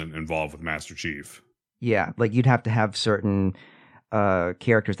wasn't involved with Master Chief. Yeah, like you'd have to have certain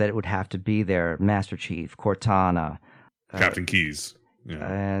characters that it would have to be there. Master Chief, Cortana. Captain Keyes. Yeah.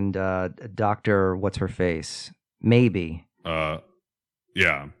 And Dr. What's-Her-Face. Maybe. Yeah.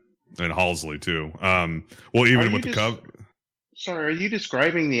 And Halsey, too. Well, even with the Sorry, are you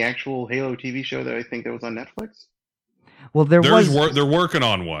describing the actual Halo TV show that I think that was on Netflix? Well, they're working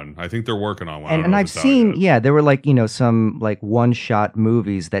on one. I think they're working on one. And I've seen, there were like, you know, some like one-shot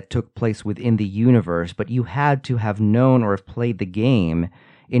movies that took place within the universe, but you had to have known or have played the game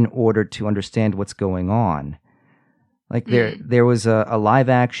in order to understand what's going on. Like there was a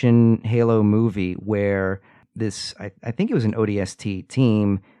live-action Halo movie where this, I think it was an ODST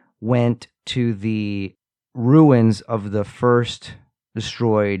team, went to the ruins of the first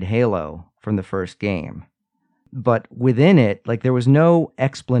destroyed Halo from the first game. But within it, like, there was no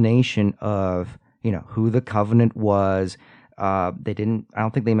explanation of, you know, who the Covenant was. I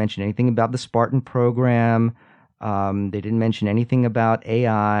don't think they mentioned anything about the Spartan program. They didn't mention anything about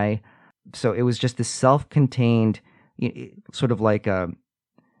AI. So it was just this self-contained, sort of like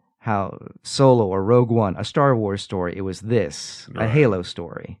how Solo or Rogue One, a Star Wars story, it was this, a Halo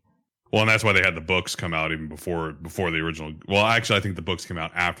story. Well, and that's why they had the books come out even before the original. Well, actually, I think the books came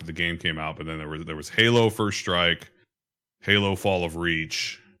out after the game came out, but then there was Halo First Strike, Halo Fall of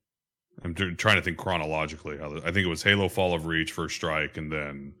Reach. I'm trying to think chronologically. I think it was Halo Fall of Reach, First Strike, and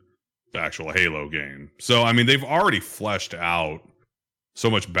then the actual Halo game. So, I mean, they've already fleshed out so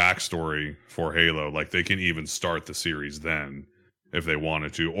much backstory for Halo. Like, they can even start the series then if they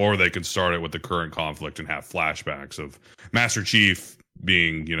wanted to, or they could start it with the current conflict and have flashbacks of Master Chief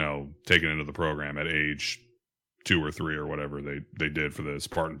being, you know, taken into the program at age 2 or 3 or whatever they did for the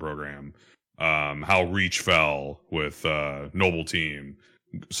Spartan program. How Reach fell with Noble Team,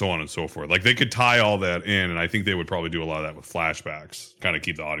 so on and so forth. Like they could tie all that in, and I think they would probably do a lot of that with flashbacks, kind of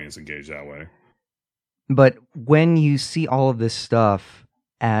keep the audience engaged that way. But when you see all of this stuff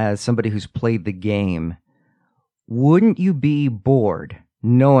as somebody who's played the game, wouldn't you be bored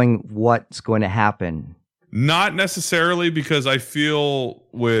knowing what's going to happen? Not necessarily, because I feel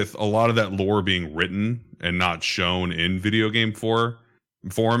with a lot of that lore being written and not shown in video game form,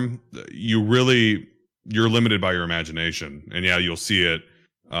 you're limited by your imagination. And yeah, you'll see it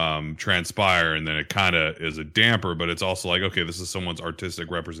transpire, and then it kind of is a damper, but it's also like, okay, this is someone's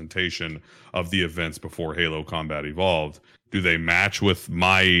artistic representation of the events before Halo Combat Evolved. Do they match with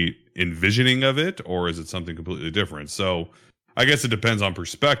my envisioning of it, or is it something completely different? So I guess it depends on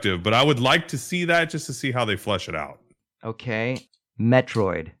perspective, but I would like to see that just to see how they flesh it out. Okay.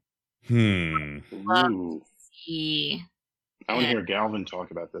 Metroid. Love to see. I want to hear Galvin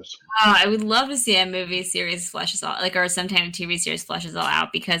talk about this. Oh, I would love to see a movie series fleshes all, like, or sometime a TV series fleshes all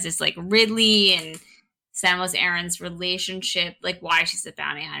out, because it's like Ridley and Samus Aran's relationship, like why she's a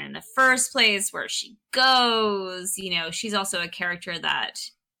bounty hunter in the first place, where she goes. You know, she's also a character that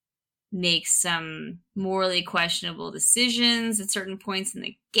makes some morally questionable decisions at certain points in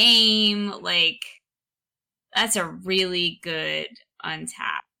the game. Like, that's a really good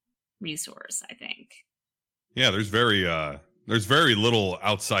untapped resource, I think. Yeah, there's very little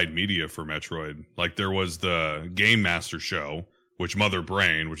outside media for Metroid. Like, there was the Game Master show, which Mother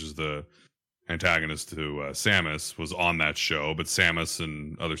Brain, which is the antagonist to Samus, was on that show, but Samus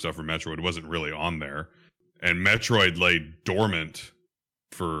and other stuff from Metroid wasn't really on there. And Metroid lay dormant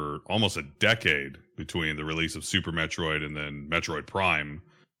for almost a decade between the release of Super Metroid and then Metroid Prime.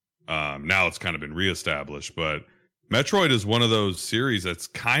 Now it's kind of been reestablished, but Metroid is one of those series that's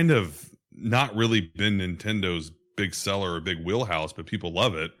kind of not really been Nintendo's big seller or big wheelhouse, but people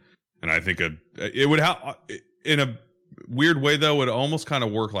love it. And I think it would have, in a weird way though, it almost kind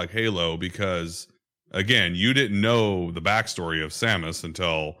of work like Halo, because again, you didn't know the backstory of Samus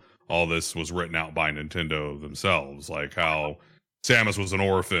until all this was written out by Nintendo themselves, like how Samus was an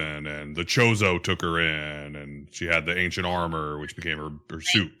orphan and the Chozo took her in and she had the ancient armor, which became her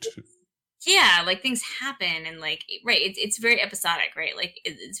suit. Yeah, like things happen, and like, right, it's very episodic, right? Like,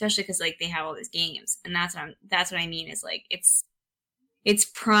 especially because like they have all these games, and that's what I mean is like it's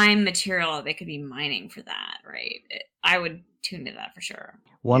prime material they could be mining for that, right? I would tune to that for sure.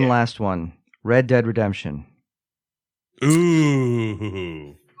 One last one, Red Dead Redemption.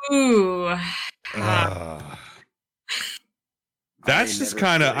 Ooh. That's just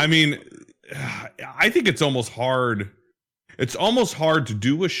kind of, I mean, I think it's almost hard. It's almost hard to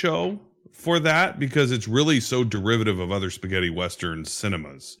do a show for that, because it's really so derivative of other spaghetti western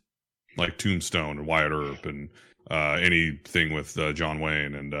cinemas like Tombstone and Wyatt Earp and anything with John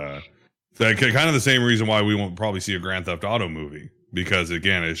Wayne, and that kind of the same reason why we won't probably see a Grand Theft Auto movie, because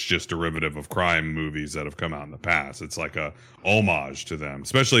again, it's just derivative of crime movies that have come out in the past. It's like a homage to them,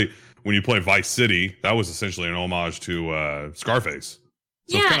 especially when you play Vice City. That was essentially an homage to Scarface.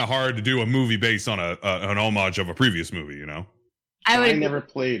 So it's kind of hard to do a movie based on an homage of a previous movie, you know? I never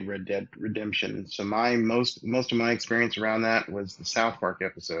played Red Dead Redemption, so my most of my experience around that was the South Park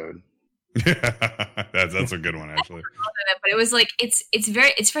episode. That's a good one, actually. But it was like it's a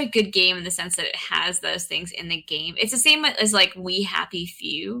very good game in the sense that it has those things in the game. It's the same as like We Happy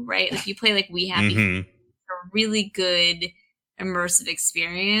Few, right? Like you play like We Happy Few, a really good immersive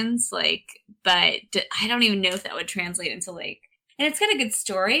experience. Like, but I don't even know if that would translate into like, and it's got a good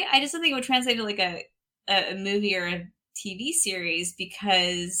story. I just don't think it would translate to like a movie or a TV series,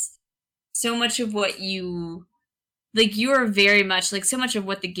 because so much of what you like, you are very much like, so much of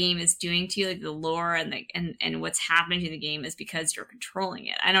what the game is doing to you, like the lore and the and what's happening to the game, is because you're controlling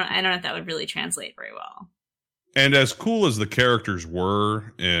it. I don't know if that would really translate very well. And as cool as the characters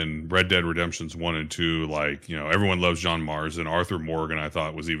were in Red Dead Redemptions 1 and 2, like, you know, everyone loves John Marsden. Arthur Morgan, I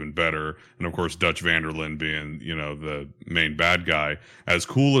thought, was even better. And of course, Dutch Vanderlyn being, you know, the main bad guy. As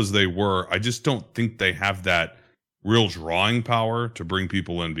cool as they were, I just don't think they have that real drawing power to bring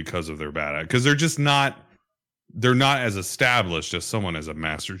people in because of their bad, because they're not as established as someone as a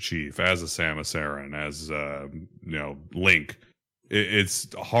Master Chief, as a Samus Aran, as you know, Link. It's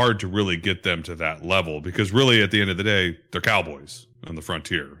hard to really get them to that level, because really at the end of the day, they're cowboys on the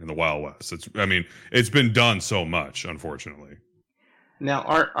frontier in the Wild West. It's been done so much, unfortunately. Now,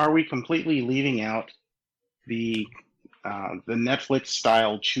 are we completely leaving out the Netflix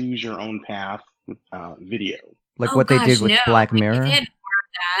style choose your own path video? Like what they did with Black Mirror? If they had more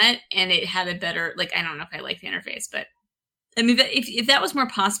of that and it had a better, like, I don't know if I like the interface, but I mean, if that was more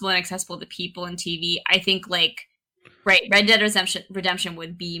possible and accessible to people in TV, I think, like, right, Red Dead Redemption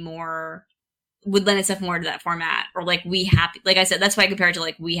would be more would lend itself more to that format, or like We Happy. Like I said, that's why I compare it to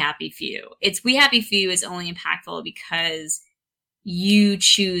like We Happy Few. It's We Happy Few is only impactful because you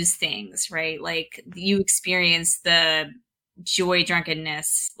choose things, right? Like you experience the joy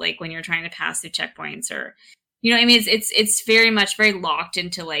drunkenness, like when you're trying to pass through checkpoints, or you know what I mean? It's very much very locked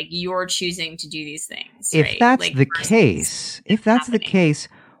into like you're choosing to do these things. If right? that's like, the case,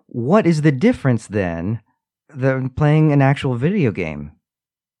 what is the difference then than playing an actual video game?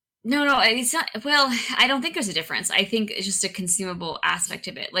 No, it's not. Well, I don't think there's a difference. I think it's just a consumable aspect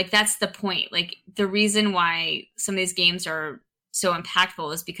of it. Like that's the point. Like the reason why some of these games are so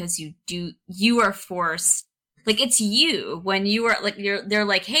impactful is because you are forced. Like it's you when you are like they're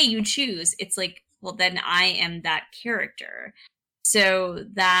like, hey, you choose. It's like, well, then I am that character. So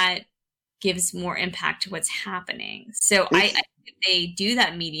that gives more impact to what's happening. So if they do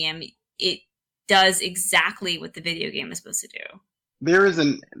that medium, it does exactly what the video game is supposed to do. There's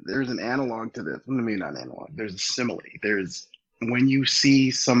an analog to this. Maybe not analog. There's a simile. There's when you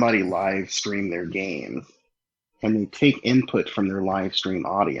see somebody live stream their game and they take input from their live stream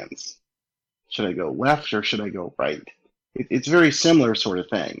audience. Should I go left or should I go right? It's very similar sort of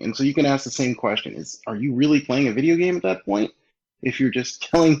thing. And so you can ask the same question: are you really playing a video game at that point? If you're just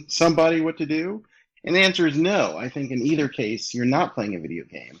telling somebody what to do? And the answer is no. I think in either case, you're not playing a video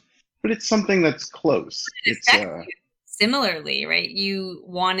game, but it's something that's close. Similarly, right? You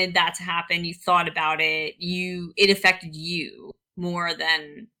wanted that to happen. You thought about it. It affected you more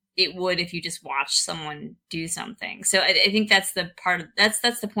than it would if you just watched someone do something. So I think that's the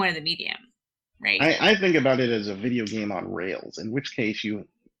point of the medium, right? I think about it as a video game on rails, in which case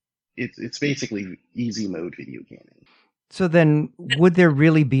it's basically easy mode video gaming. So then, would there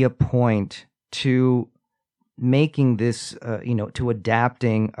really be a point to making this, to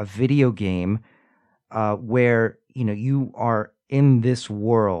adapting a video game where, you are in this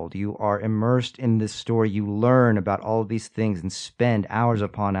world, you are immersed in this story, you learn about all of these things and spend hours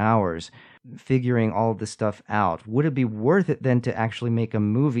upon hours figuring all of this stuff out? Would it be worth it then to actually make a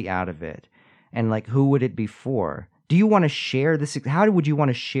movie out of it? And like, who would it be for? Do you want to share this? How would you want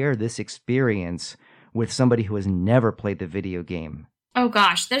to share this experience with somebody who has never played the video game? Oh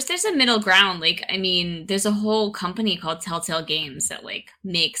gosh, there's a middle ground. Like, I mean, there's a whole company called Telltale Games that like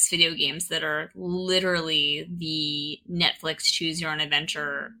makes video games that are literally the Netflix choose your own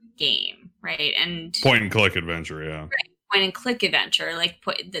adventure game, right? And point and click adventure, yeah. Right, point and click adventure. Like,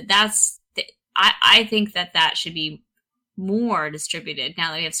 I think that should be more distributed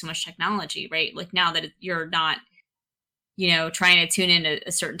now that we have so much technology, right? Like now that you're not, trying to tune in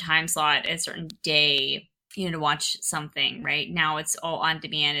a certain time slot, a certain day, to watch something, right? Now it's all on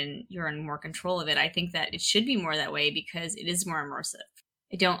demand and you're in more control of it. I think that it should be more that way because it is more immersive.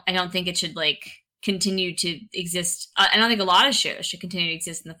 I don't think it should like continue to exist. I don't think a lot of shows should continue to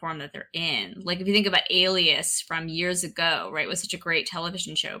exist in the form that they're in. Like if you think about Alias from years ago, right? It was such a great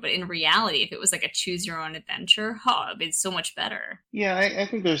television show, but in reality, if it was like a choose your own adventure, it's so much better. Yeah, I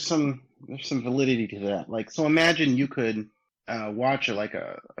think there's some validity to that. Like, so imagine you could watch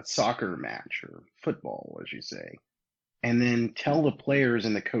a soccer match or football, as you say, and then tell the players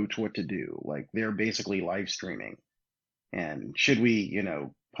and the coach what to do. Like they're basically live streaming. And should we,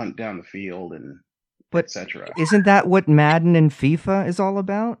 punt down the field and etc. Isn't that what Madden and FIFA is all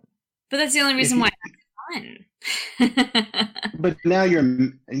about? But that's the only reason why it's fun. But now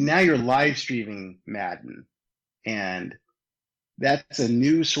you're live streaming Madden, and that's a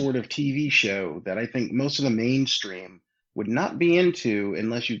new sort of TV show that I think most of the mainstream would not be into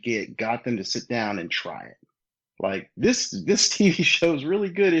unless you got them to sit down and try it. Like this TV show is really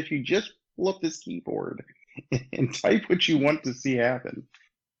good if you just pull up this keyboard and type what you want to see happen.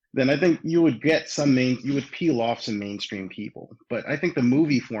 Then I think you would get you would peel off some mainstream people. But I think the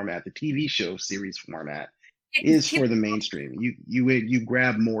movie format, the TV show series format, is for the mainstream. You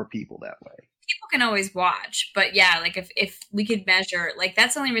grab more people that way. People can always watch, but yeah, like if we could measure, like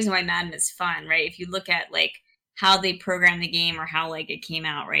that's the only reason why Madden is fun, right? If you look at like how they programmed the game or how like it came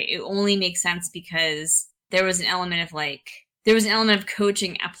out, right? It only makes sense because there was an element of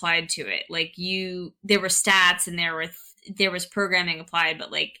coaching applied to it. Like there were stats and there was programming applied,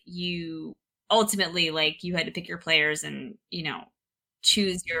 but like you ultimately like you had to pick your players and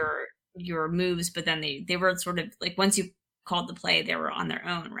choose your moves, but then they were sort of like once you called the play, they were on their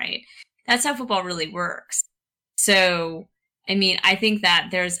own, right? That's how football really works. So I mean, I think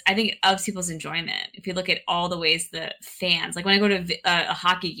it ups people's enjoyment. If you look at all the ways the fans, like when I go to a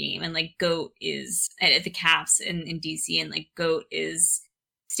hockey game and like GOAT is at the Caps in DC and like GOAT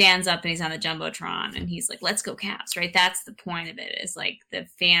stands up and he's on the Jumbotron and he's like, let's go Caps, right? That's the point of it, is like the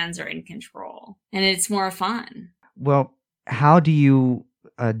fans are in control and it's more fun. Well, how do you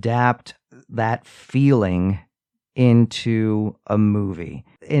adapt that feeling into a movie?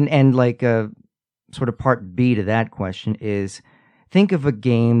 And like a sort of part B to that question is, think of a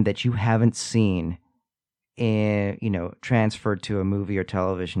game that you haven't seen transferred to a movie or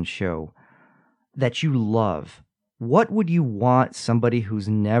television show that you love. What would you want somebody who's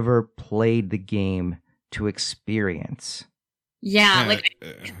never played the game to experience? Yeah,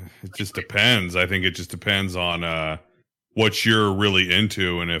 it just depends. I think it just depends on what you're really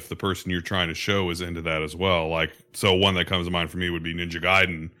into and if the person you're trying to show is into that as well. Like, so one that comes to mind for me would be Ninja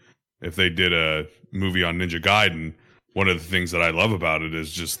Gaiden. If they did a movie on Ninja Gaiden, one of the things that I love about it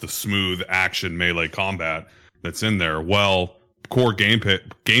is just the smooth action melee combat that's in there. Well, core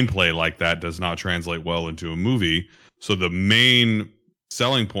gameplay like that does not translate well into a movie. So the main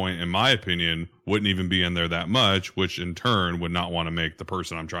selling point, in my opinion, wouldn't even be in there that much, which in turn would not want to make the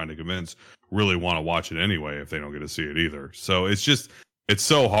person I'm trying to convince really want to watch it anyway if they don't get to see it either. So it's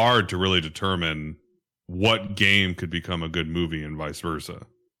so hard to really determine what game could become a good movie and vice versa.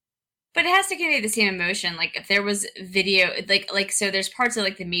 But it has to convey the same emotion. Like if there was video, like so there's parts of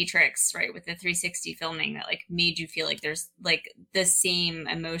like the Matrix, right, with the 360 filming that like made you feel like there's like the same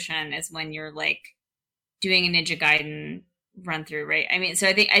emotion as when you're like doing a Ninja Gaiden run through, right? I mean, so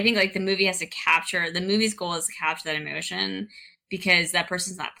I think like the movie's goal is to capture that emotion because that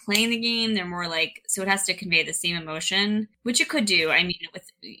person's not playing the game. They're more like, so it has to convey the same emotion, which it could do. I mean, with,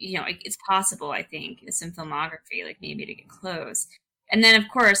 it's possible, I think, with some filmography, like maybe to get close. And then, of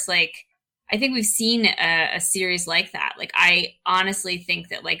course, like, I think we've seen a series like that. Like, I honestly think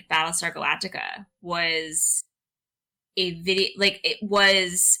that, like, Battlestar Galactica was a video, like, it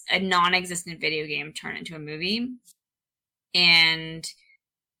was a non-existent video game turned into a movie. And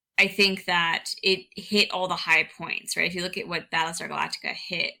I think that it hit all the high points, right? If you look at what Battlestar Galactica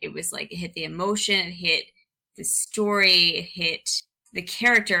hit, it was like, it hit the emotion, it hit the story, it hit the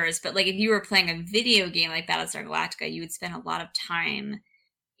characters. But like if you were playing a video game like Battlestar Galactica, you would spend a lot of time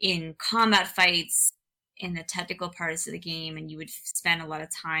in combat fights, in the technical parts of the game, and you would spend a lot of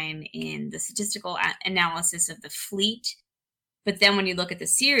time in the statistical analysis of the fleet. But then when you look at the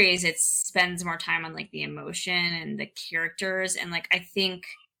series, it spends more time on like the emotion and the characters. And like I think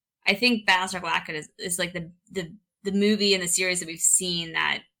Battlestar Galactica is like the movie and the series that we've seen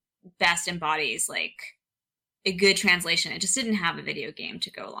that best embodies like a good translation. It just didn't have a video game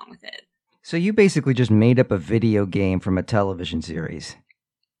to go along with it. So you basically just made up a video game from a television series.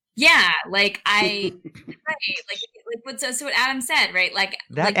 Yeah, like right, like so what Adam said, right? Like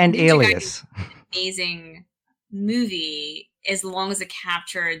that like and Ninja Alias. Gaiden is an amazing movie as long as it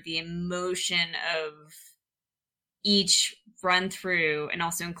captured the emotion of each run through and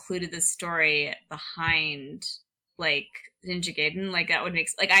also included the story behind like Ninja Gaiden. Like that would make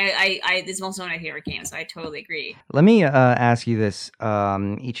like I this is also one of my favorite games, so I totally agree. Let me ask you this,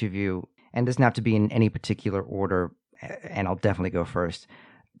 each of you, and it doesn't have to be in any particular order, and I'll definitely go first.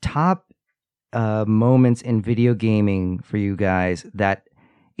 Top moments in video gaming for you guys that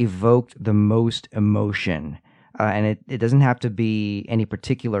evoked the most emotion. And it doesn't have to be any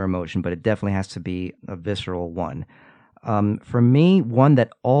particular emotion, but it definitely has to be a visceral one. For me, one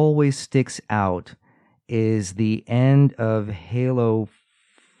that always sticks out is the end of Halo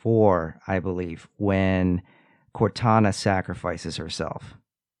 4, I believe, when Cortana sacrifices herself.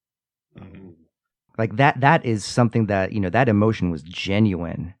 Mm-hmm. Like that is something that, that emotion was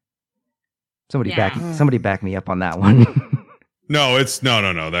genuine. Somebody back me up on that one. No, it's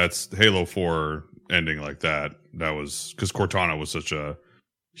no. That's Halo 4 ending like that. That was because Cortana was such a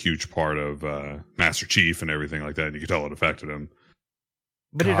huge part of Master Chief and everything like that. And you could tell it affected him.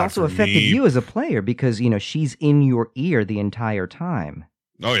 But it also affected you as a player because, she's in your ear the entire time.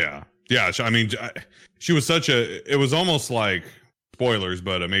 Oh, yeah. Yeah. I mean, she was it was almost like, spoilers,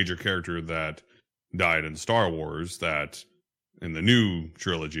 but a major character that died in Star Wars that in the new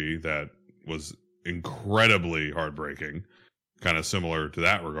trilogy that was incredibly heartbreaking, kind of similar to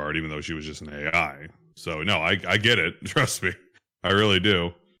that regard, even though she was just an AI. So no, I get it. Trust me. I really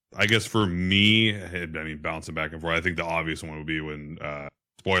do. I guess for me, bouncing back and forth, I think the obvious one would be when,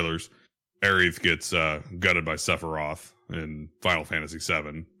 spoilers, Aerith gets gutted by Sephiroth in Final Fantasy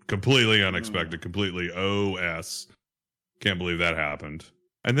VII. Completely unexpected, completely OS. Can't believe that happened.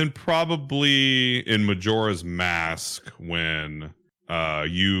 And then probably in Majora's Mask when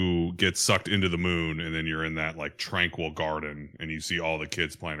you get sucked into the moon and then you're in that like tranquil garden and you see all the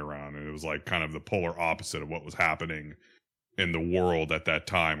kids playing around, and it was like kind of the polar opposite of what was happening in the world at that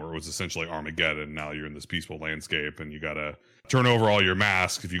time, where it was essentially Armageddon. Now you're in this peaceful landscape and you gotta turn over all your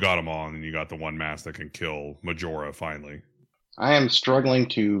masks if you got them on, and you got the one mask that can kill Majora finally. I am struggling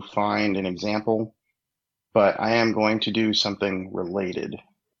to find an example, but I am going to do something related.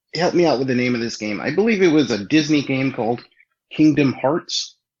 help me out with the name of this game. I believe it was a Disney game called Kingdom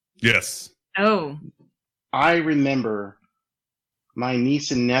Hearts. Yes. Oh. I remember my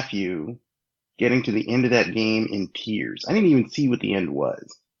niece and nephew getting to the end of that game in tears. I didn't even see what the end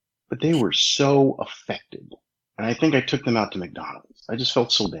was, but they were so affected. And I think I took them out to McDonald's. I just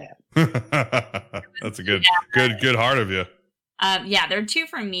felt so bad. That's a good heart of you. Yeah, there are two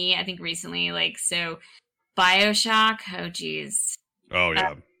from me, I think, recently. Like, so BioShock. Oh, geez. Oh,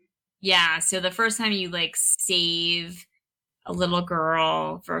 yeah. Yeah, so the first time you, like, save a little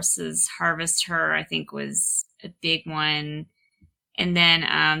girl versus harvest her, I think was a big one. And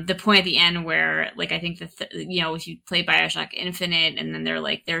then the point at the end where, like, I think if you play BioShock Infinite, and then they're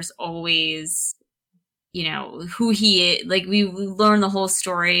like, there's always, who he is. Like, we learn the whole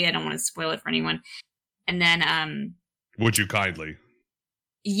story. I don't want to spoil it for anyone. And then, would you kindly?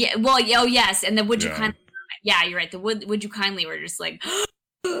 Yeah. Well, oh yes. And then would you kindly? Yeah, you're right. The would you kindly were just like,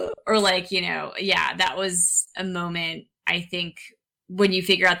 or like, yeah, that was a moment. I think when you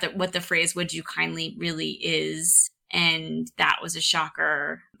figure out what the phrase "would you kindly" really is. And that was a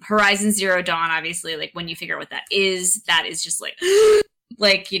shocker. Horizon Zero Dawn, obviously, like when you figure out what that is just like,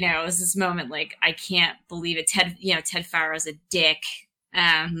 like, it was this moment, like, I can't believe it. Ted Farrow's a dick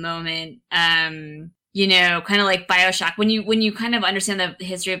moment. Kind of like BioShock. When you kind of understand the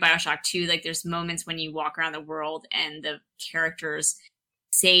history of BioShock 2, like there's moments when you walk around the world and the characters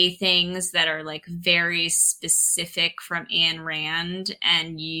say things that are like very specific from Ayn Rand.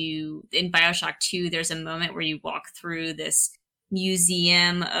 And in BioShock 2, there's a moment where you walk through this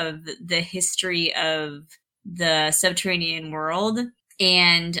museum of the history of the subterranean world.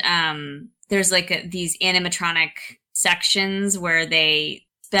 And there's like these animatronic sections where they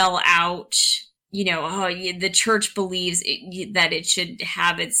spell out, the church believes that it should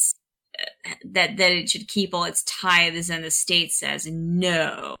have its that it should keep all its tithes, and the state says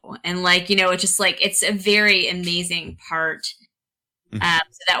no. And like, it's just like, it's a very amazing part. So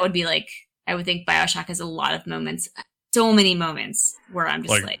that would be like, I would think BioShock has a lot of moments, so many moments where I'm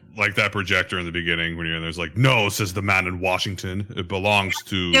just like that projector in the beginning when you're in there's like, no, says the man in Washington, it belongs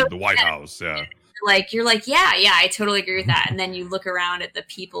to the White House. Yeah. Like, you're like, yeah, I totally agree with that. And then you look around at the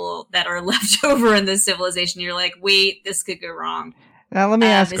people that are left over in this civilization. You're like, wait, this could go wrong. Now, let me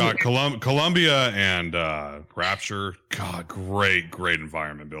ask. God, Columbia and Rapture. God, great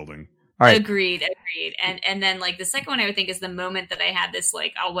environment building. All right. Agreed. And then like the second one I would think is the moment that I had this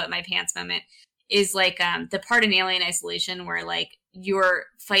like I'll wet my pants moment is like the part in Alien Isolation where like you're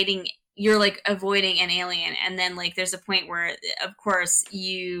like avoiding an alien, and then like there's a point where of course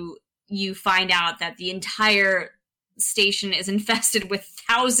you find out that the entire station is infested with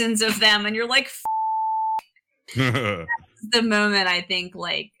thousands of them, and you're like the moment I think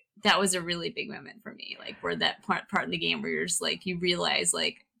like that was a really big moment for me, like where that part in the game where you're just like you realize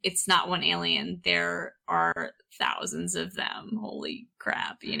like it's not one alien, there are thousands of them. Holy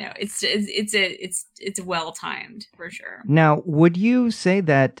crap, it's well timed for sure. Now, would you say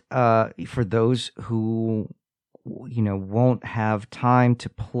that for those who won't have time to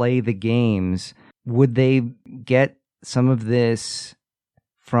play the games, would they get some of this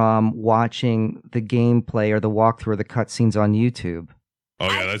from watching the gameplay or the walkthrough or the cutscenes on YouTube?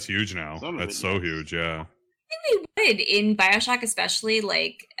 Oh yeah, that's huge now. That's so huge, yeah. I think they would in BioShock, especially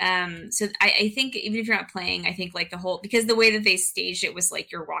like so I think even if you're not playing, I think like the whole, because the way that they staged it was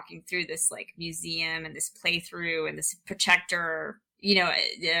like you're walking through this like museum and this playthrough and this projector, you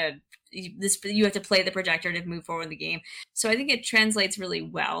have to play the projector to move forward in the game. So I think it translates really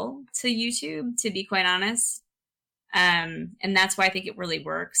well to YouTube, to be quite honest. And that's why I think it really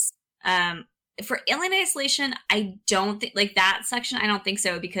works. For Alien Isolation, I don't think like that section. I don't think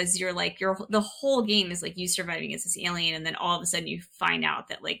so, because you're like the whole game is like you surviving against this alien, and then all of a sudden you find out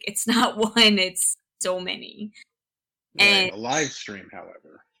that like it's not one, it's so many. Right, and a live stream,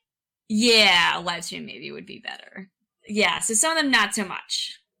 however, yeah, a live stream maybe would be better. Yeah, so some of them not so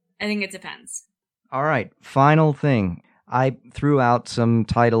much. I think it depends. All right, final thing. I threw out some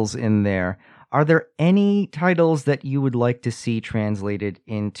titles in there. Are there any titles that you would like to see translated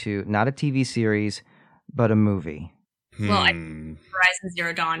into not a TV series, but a movie? Well, I think Horizon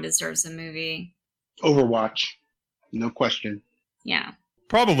Zero Dawn deserves a movie. Overwatch, no question. Yeah.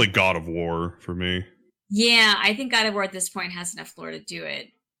 Probably God of War for me. Yeah, I think God of War at this point has enough lore to do it.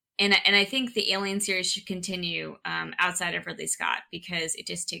 And I think the Alien series should continue outside of Ridley Scott, because it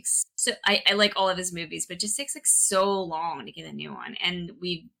just takes so I like all of his movies, but it just takes like so long to get a new one. And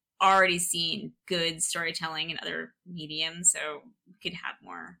we've already seen good storytelling in other mediums, so we could have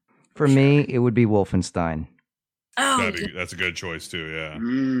more. For me, it would be Wolfenstein. Oh, that's a good choice too, yeah.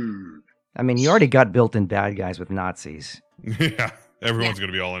 I mean, you already got built-in bad guys with Nazis. Yeah. Everyone's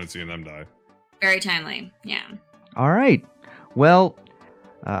going to be all in it seeing them die. Very timely. Yeah. All right. Well,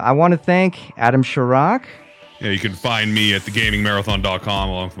 I want to thank Adam Sharrock. Yeah, you can find me at thegamingmarathon.com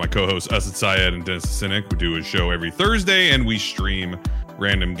along with my co-hosts Asad Syed and Dennis Cynic. We do a show every Thursday, and we stream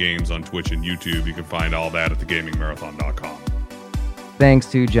random games on Twitch and YouTube. You can find all that at thegamingmarathon.com. Thanks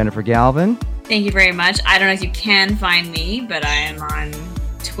to Jennifer Galvin. Thank you very much. I don't know if you can find me, but I am on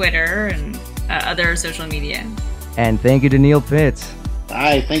Twitter and other social media. And thank you to Neil Pitts.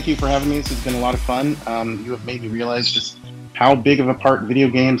 Hi, thank you for having me. This has been a lot of fun. You have made me realize just how big of a part video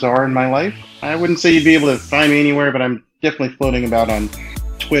games are in my life. I wouldn't say you'd be able to find me anywhere, but I'm definitely floating about on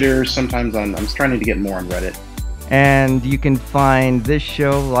Twitter. Sometimes I'm trying to get more on Reddit. And you can find this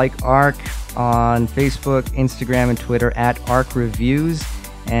show, like ARC, on Facebook, Instagram, and Twitter at ARC Reviews.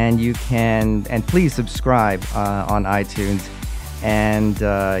 And please subscribe on iTunes. And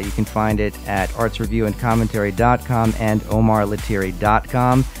you can find it at artsreviewandcommentary.com and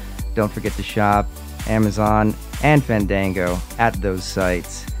omarlatiri.com. Don't forget to shop Amazon and Fandango at those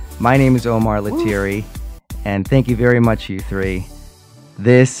sites. My name is Omar Latiri, and thank you very much, you three.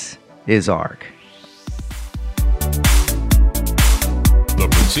 This is ARC. The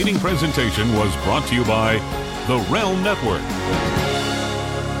preceding presentation was brought to you by the Realm Network.